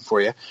network plug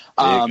for you.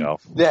 There you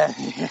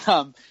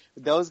go.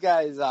 Those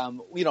guys,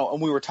 and we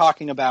were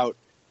talking about,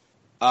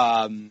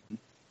 going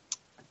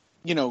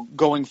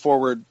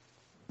forward,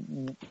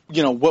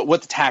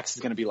 what the tax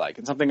is going to be like,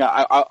 and something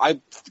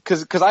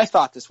because I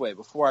thought this way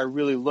before I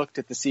really looked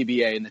at the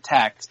CBA and the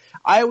tax.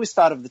 I always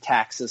thought of the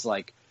tax as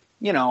like,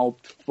 $4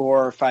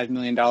 or $5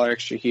 million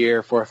extra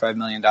here, $4 or $5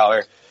 million,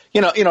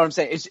 you know what I'm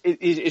saying?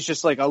 It's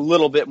just like a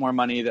little bit more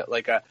money that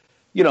like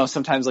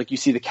sometimes like you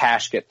see the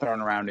cash get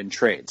thrown around in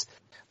trades.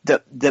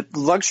 The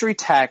luxury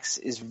tax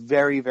is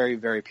very, very,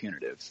 very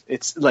punitive.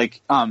 It's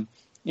like,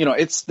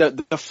 it's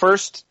the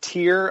first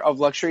tier of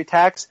luxury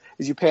tax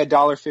is you pay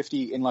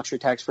 $1.50 in luxury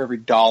tax for every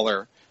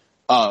dollar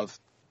of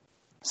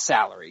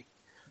salary.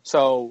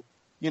 So,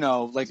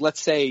 like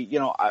let's say,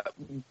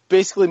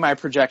 basically my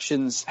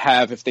projections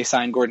have, if they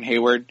sign Gordon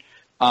Hayward,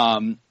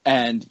 and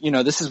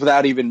this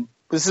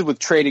is with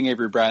trading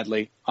Avery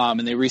Bradley,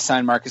 and they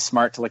re-sign Marcus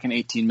Smart to like an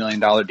 $18 million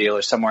deal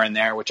or somewhere in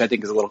there, which I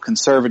think is a little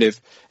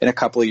conservative in a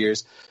couple of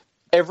years.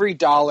 Every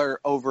dollar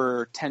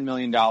over $10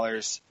 million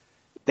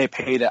they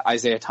pay to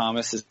Isaiah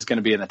Thomas is going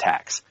to be in the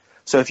tax.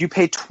 So if you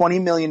pay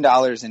 $20 million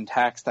in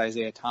tax to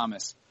Isaiah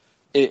Thomas,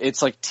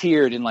 it's like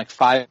tiered in like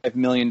 $5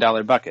 million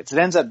buckets. It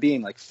ends up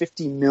being like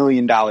 $50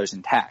 million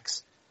in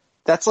tax.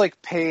 That's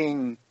like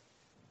paying,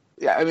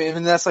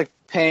 that's like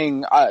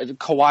paying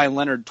Kawhi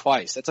Leonard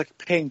twice. That's like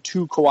paying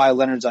 2 Kawhi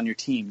Leonards on your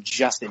team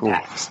just in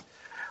tax.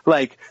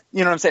 Like,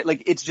 you know what I'm saying?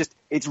 Like, it's just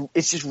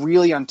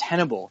really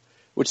untenable,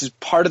 which is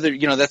part of the,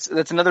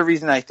 that's another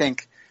reason I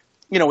think,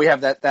 we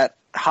have that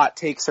hot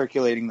take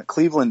circulating that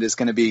Cleveland is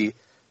going to be,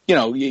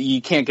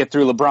 you can't get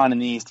through LeBron in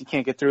the East. You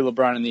can't get through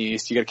LeBron in the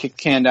East. You got to kick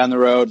the can down the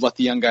road, let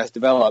the young guys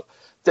develop.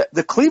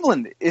 The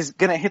Cleveland is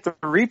going to hit the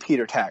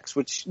repeater tax,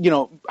 which,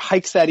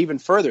 hikes that even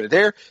further.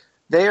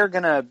 They are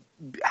going to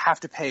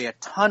have to pay a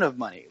ton of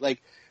money.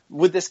 Like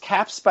with this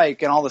cap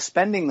spike and all the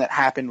spending that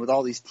happened with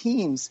all these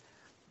teams,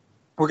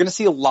 we're going to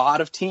see a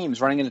lot of teams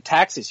running into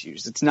tax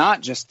issues. It's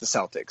not just the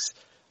Celtics.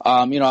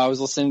 I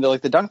was listening to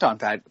like the Dunked On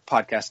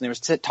podcast, and they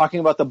were talking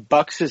about the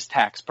Bucks'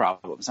 tax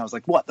problems. And I was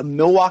like, what? The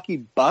Milwaukee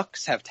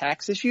Bucks have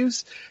tax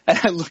issues? And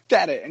I looked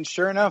at it, and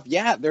sure enough,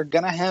 yeah,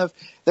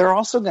 they're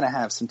also gonna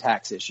have some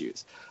tax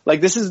issues.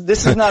 Like this is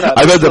not a.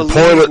 I bet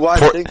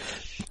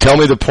tell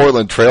me the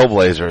Portland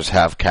Trailblazers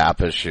have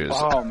cap issues.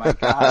 Oh my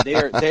God,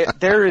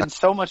 they're in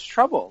so much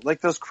trouble. Like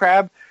those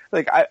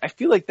Like I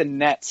feel like the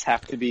Nets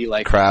have to be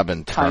like Crab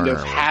and kind Turner.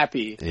 of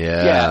happy.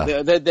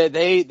 Yeah.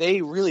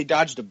 They really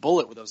dodged a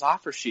bullet with those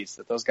offer sheets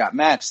that those got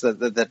matched.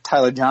 The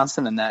Tyler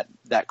Johnson and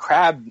that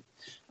Crab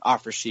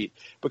offer sheet,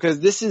 because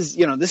this is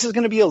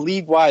going to be a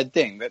league wide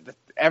thing. That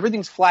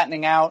everything's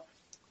flattening out.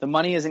 The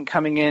money isn't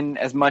coming in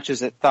as much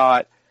as it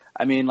thought.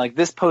 I mean, like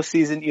this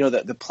postseason,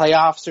 the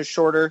playoffs are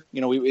shorter.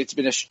 It's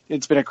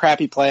been a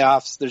crappy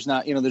playoffs. There's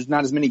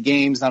not as many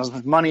games, not as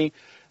much money.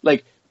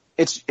 Like.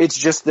 It's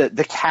just that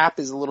the cap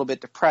is a little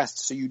bit depressed,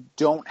 so you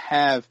don't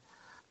have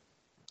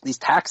these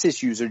tax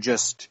issues. Are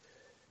just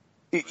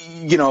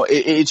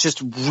it's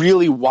just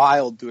really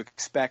wild to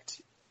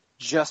expect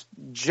just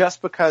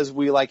because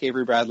we like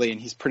Avery Bradley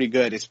and he's pretty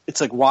good. It's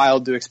like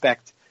wild to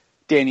expect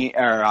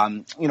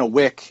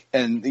Wick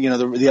and,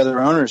 the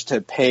other owners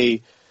to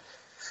pay,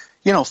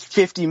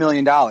 $50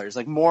 million,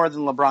 like more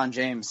than LeBron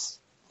James,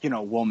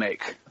 will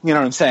make. You know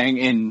what I'm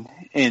saying?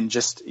 In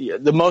just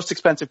the most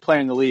expensive player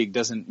in the league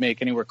doesn't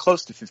make anywhere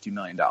close to $50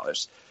 million.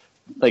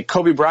 Like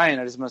Kobe Bryant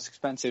at his most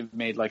expensive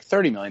made like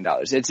 $30 million.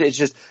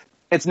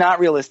 It's not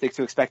realistic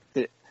to expect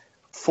that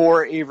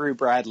for Avery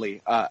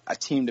Bradley, a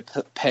team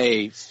to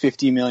pay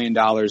 $50 million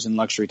in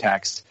luxury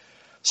tax.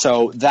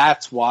 So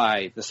that's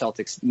why the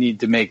Celtics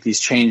need to make these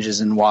changes,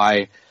 and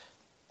why,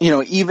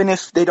 even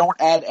if they don't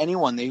add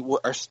anyone, they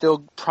are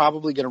still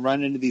probably going to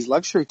run into these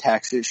luxury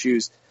tax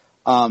issues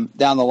down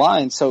the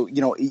line. So,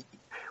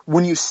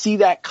 when you see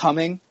that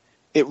coming,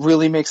 it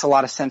really makes a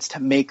lot of sense to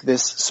make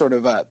this sort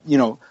of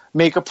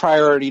make a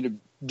priority to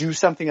do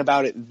something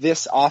about it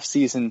this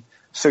offseason,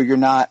 so you're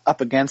not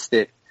up against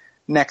it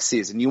next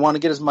season. You want to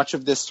get as much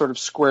of this sort of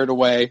squared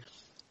away,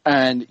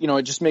 and,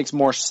 it just makes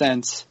more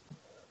sense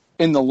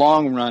in the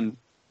long run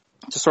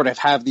to sort of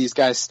have these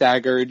guys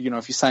staggered.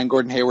 If you sign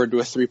Gordon Hayward to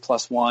a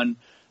 3+1,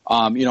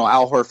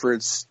 Al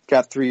Horford's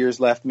got 3 years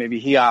left, maybe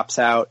he opts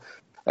out.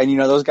 And,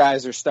 those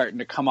guys are starting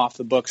to come off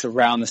the books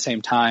around the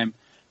same time.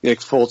 Like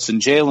Fultz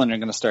and Jalen are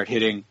going to start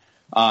hitting,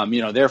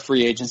 their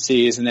free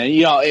agencies. And then,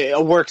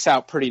 it works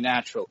out pretty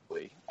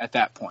naturally at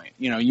that point.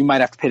 You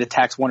might have to pay the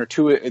tax one of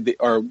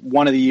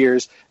the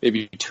years,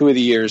 maybe 2 of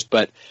the years,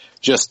 but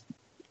just,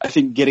 I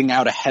think getting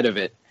out ahead of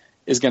it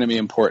is going to be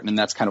important. And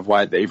that's kind of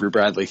why the Avery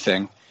Bradley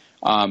thing,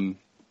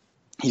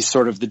 he's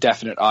sort of the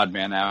definite odd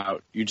man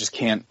out. You just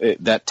can't,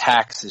 that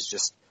tax is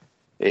just,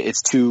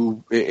 it's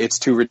too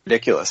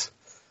ridiculous.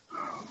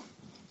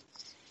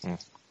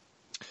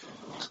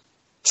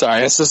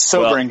 Sorry, it's just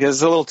sobering because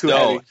it's a little too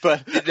heavy.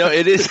 But no,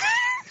 it is.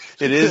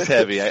 It is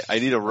heavy. I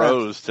need a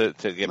rose to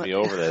get me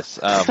over this.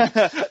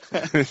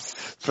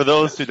 For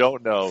those who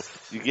don't know,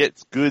 you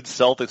get good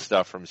Celtic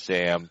stuff from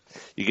Sam.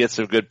 You get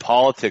some good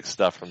politics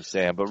stuff from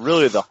Sam. But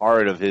really the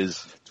heart of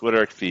his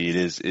Twitter feed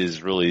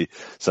is really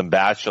some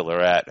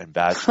Bachelorette and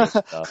Bachelor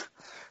stuff.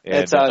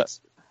 And,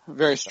 it's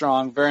very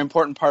strong, very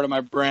important part of my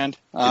brand.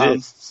 It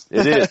is.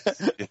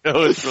 It's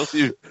really, so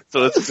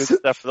it's good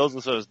stuff. For those of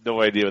us who have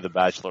no idea what the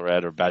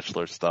Bachelorette or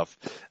Bachelor stuff,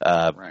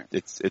 right.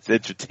 It's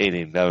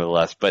entertaining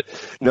nevertheless. But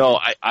no,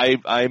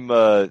 I'm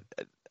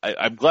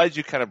glad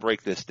you kind of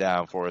break this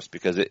down for us,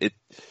 because it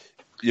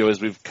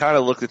as we've kind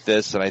of looked at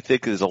this, and I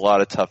think there's a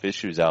lot of tough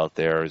issues out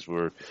there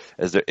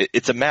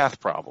it's a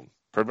math problem.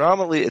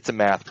 Predominantly, it's a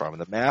math problem.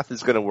 The math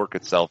is going to work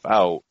itself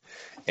out,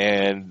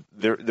 and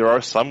there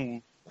are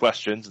some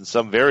questions and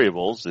some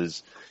variables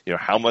is,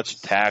 how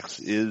much tax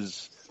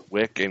is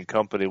Wick and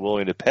company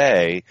willing to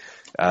pay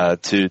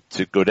to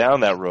go down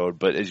that road.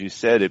 But as you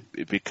said,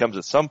 it becomes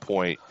at some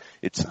point,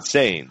 it's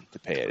insane to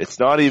pay it. It's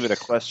not even a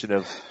question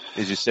of,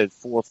 as you said,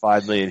 4 or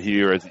 5 million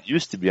here as it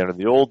used to be under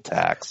the old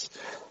tax.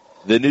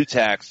 The new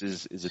tax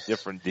is a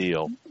different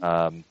deal,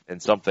 and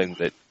something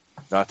that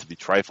not to be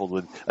trifled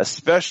with,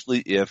 especially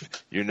if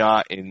you're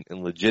not in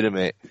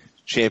legitimate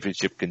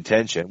championship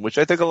contention, which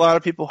I think a lot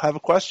of people have a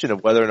question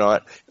of whether or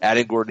not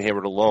adding Gordon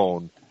Hayward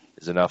alone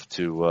is enough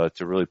to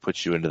really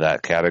put you into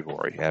that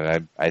category.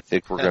 And I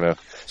think we're going to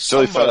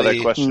really follow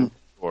that question in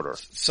order.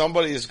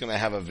 Somebody is going to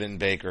have a Vin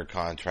Baker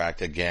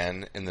contract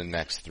again in the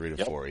next 3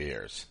 to 4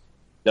 years.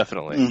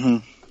 Definitely. Mm-hmm.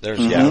 There's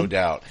no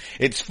doubt.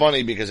 It's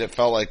funny because it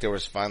felt like there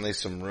was finally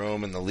some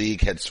room, and the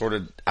league had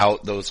sorted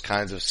out those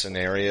kinds of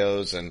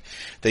scenarios, and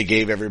they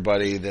gave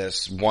everybody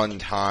this one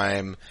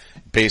time,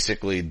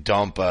 basically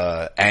dump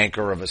a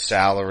anchor of a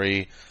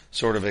salary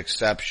sort of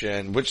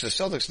exception, which the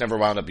Celtics never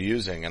wound up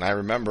using. And I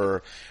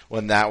remember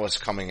when that was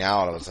coming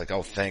out, I was like,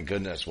 oh, thank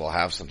goodness we'll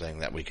have something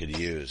that we could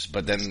use.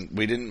 But then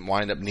we didn't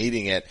wind up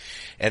needing it.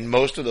 And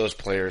most of those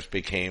players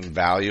became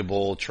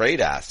valuable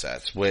trade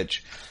assets,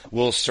 which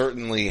will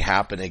certainly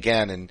happen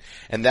again.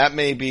 And that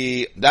may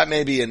be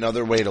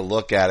another way to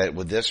look at it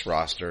with this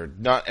roster.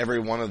 Not every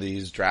one of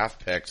these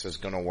draft picks is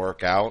going to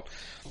work out,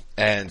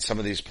 and some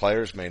of these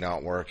players may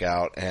not work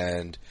out,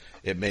 and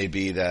it may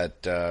be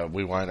that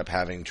we wind up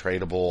having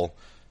tradable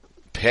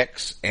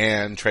picks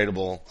and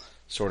tradable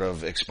sort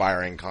of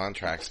expiring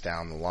contracts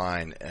down the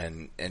line,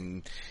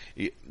 and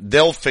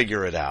they'll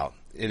figure it out.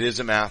 It is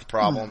a math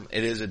problem.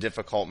 It is a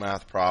difficult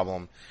math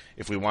problem.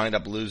 If we wind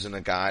up losing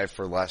a guy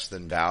for less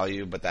than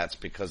value, but that's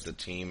because the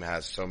team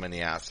has so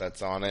many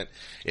assets on it,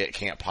 it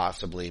can't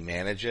possibly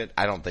manage it,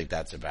 I don't think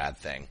that's a bad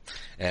thing.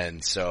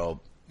 And so,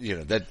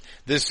 that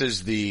this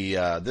is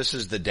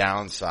the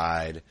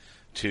downside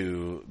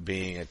to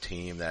being a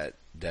team that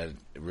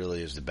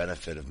really is the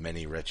benefit of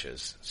many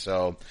riches.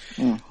 So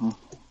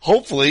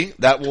hopefully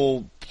that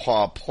will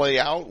play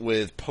out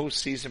with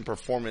postseason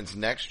performance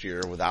next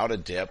year without a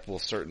dip. We'll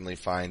certainly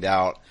find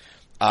out.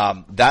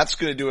 That's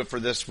going to do it for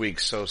this week.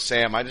 So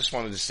Sam, I just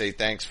wanted to say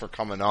thanks for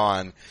coming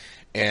on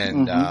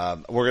And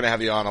we're going to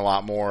have you on a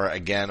lot more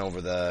again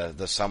over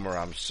the summer,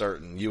 I'm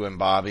certain. You and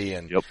Bobby,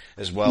 and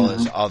as well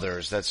as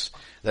others.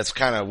 That's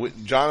kind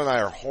of, John and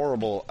I are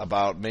horrible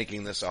about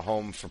making this a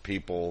home for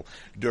people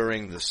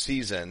during the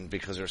season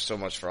because there's so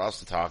much for us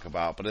to talk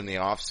about. But in the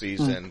off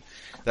season,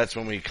 that's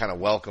when we kind of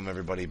welcome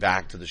everybody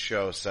back to the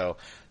show. So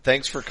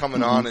thanks for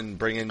coming on and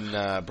bringing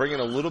a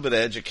little bit of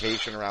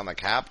education around the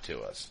cap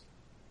to us.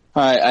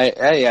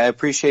 I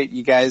appreciate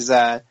you guys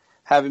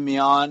having me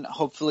on.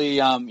 Hopefully,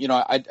 I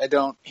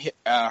don't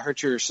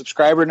hurt your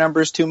subscriber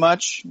numbers too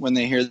much when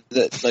they hear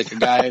that, like, a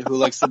guy who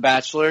likes The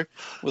Bachelor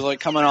was, like,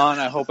 coming on.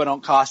 I hope I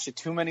don't cost you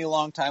too many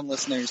long-time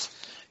listeners.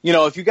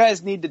 If you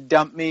guys need to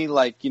dump me,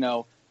 like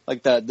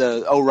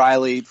the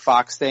O'Reilly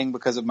Fox thing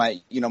because of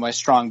my, my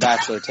strong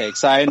Bachelor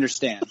takes, I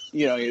understand.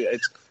 If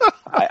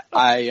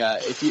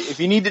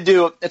you need to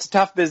do, it's a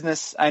tough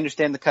business. I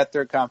understand the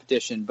cutthroat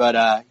competition, but,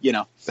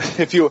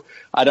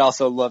 I'd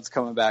also love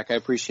coming back. I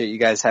appreciate you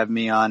guys having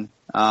me on.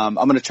 I'm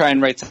going to try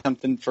and write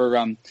something for,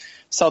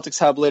 Celtics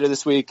Hub later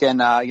this week. And,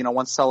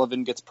 once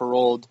Sullivan gets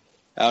paroled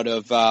out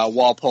of,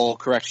 Walpole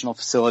Correctional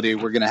Facility,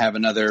 we're going to have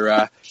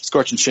another,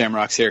 Scorching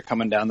Shamrocks here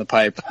coming down the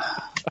pipe.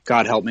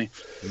 God help me.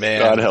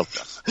 Man, God help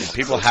us.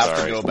 People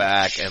have to go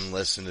back and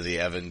listen to the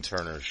Evan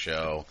Turner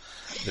show.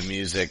 The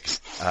music,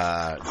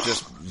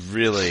 just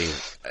really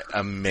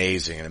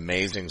amazing, an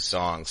amazing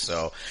song.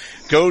 So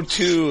go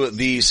to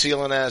the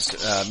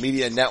CLNS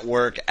Media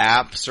Network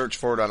app, search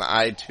for it on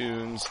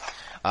iTunes,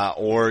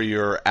 or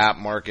your app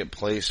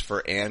marketplace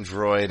for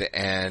Android,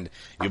 and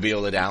you'll be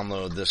able to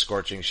download the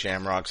Scorching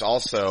Shamrocks.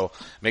 Also,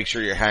 make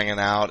sure you're hanging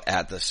out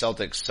at the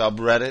Celtics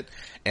subreddit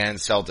and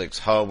Celtics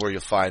Hub, where you'll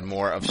find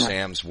more of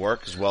Sam's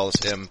work, as well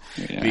as him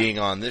being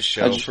on this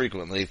show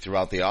frequently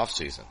throughout the off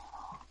season.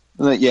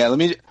 Yeah,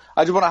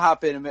 I just want to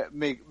hop in and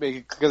make it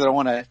because I don't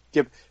want to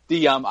give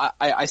the,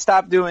 I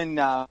stopped doing,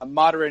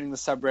 moderating the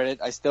subreddit.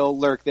 I still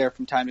lurk there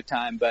from time to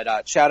time,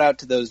 but, shout out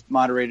to those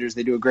moderators.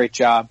 They do a great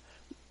job.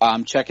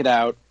 Check it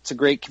out. It's a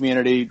great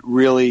community.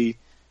 Really,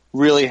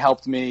 really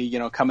helped me,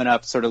 coming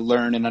up, sort of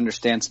learn and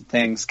understand some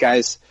things.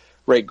 Guys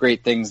write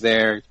great things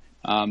there.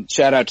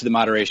 Shout out to the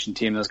moderation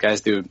team. Those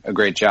guys do a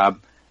great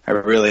job. I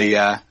really,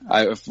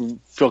 I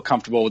feel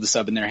comfortable with the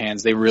sub in their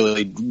hands. They've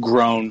really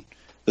grown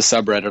the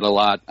subreddit a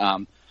lot.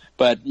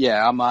 But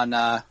yeah, I'm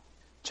on,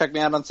 check me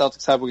out on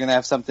Celtics Hub. We're going to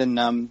have something,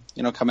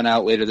 coming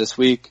out later this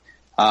week.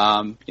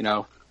 And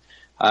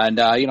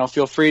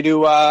feel free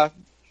to,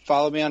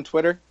 follow me on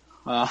Twitter.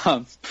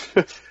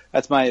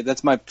 That's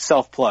my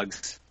self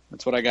plugs.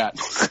 That's what I got.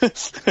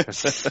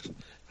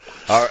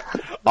 All right.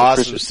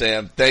 Awesome,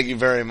 Sam. Thank you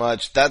very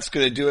much. That's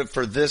going to do it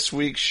for this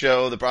week's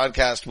show. The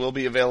broadcast will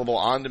be available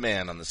on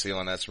demand on the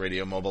CLNS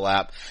Radio mobile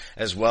app,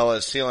 as well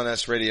as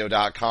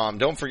clnsradio.com.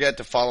 Don't forget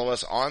to follow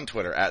us on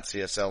Twitter at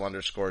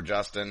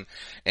CSL_Justin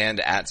and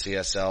at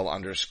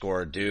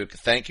CSL_Duke.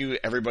 Thank you,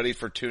 everybody,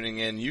 for tuning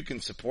in. You can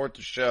support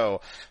the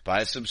show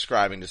by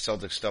subscribing to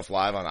Celtic Stuff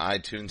Live on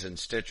iTunes and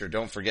Stitcher.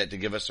 Don't forget to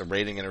give us a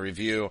rating and a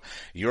review.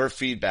 Your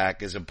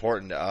feedback is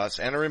important to us.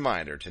 And a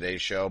reminder,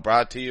 today's show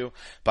brought to you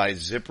by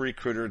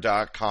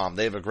ZipRecruiter.com.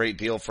 They have a great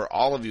deal for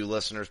all of you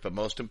listeners, but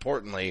most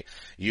importantly,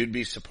 you'd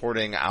be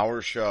supporting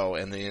our show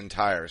and the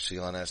entire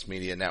CLNS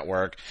Media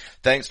Network.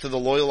 Thanks to the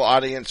loyal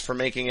audience for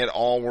making it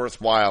all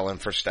worthwhile, and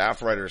for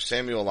staff writer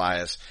Samuel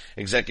Elias,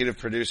 executive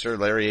producer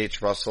Larry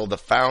H. Russell, the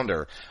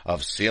founder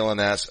of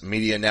CLNS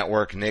Media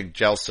Network, Nick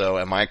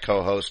Gelso, and my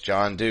co-host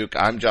John Duke.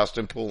 I'm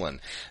Justin Poulin.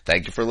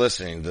 Thank you for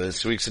listening to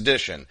this week's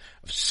edition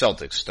of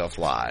Celtic Stuff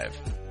Live.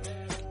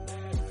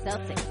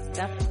 Celtic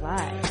Stuff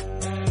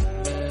Live.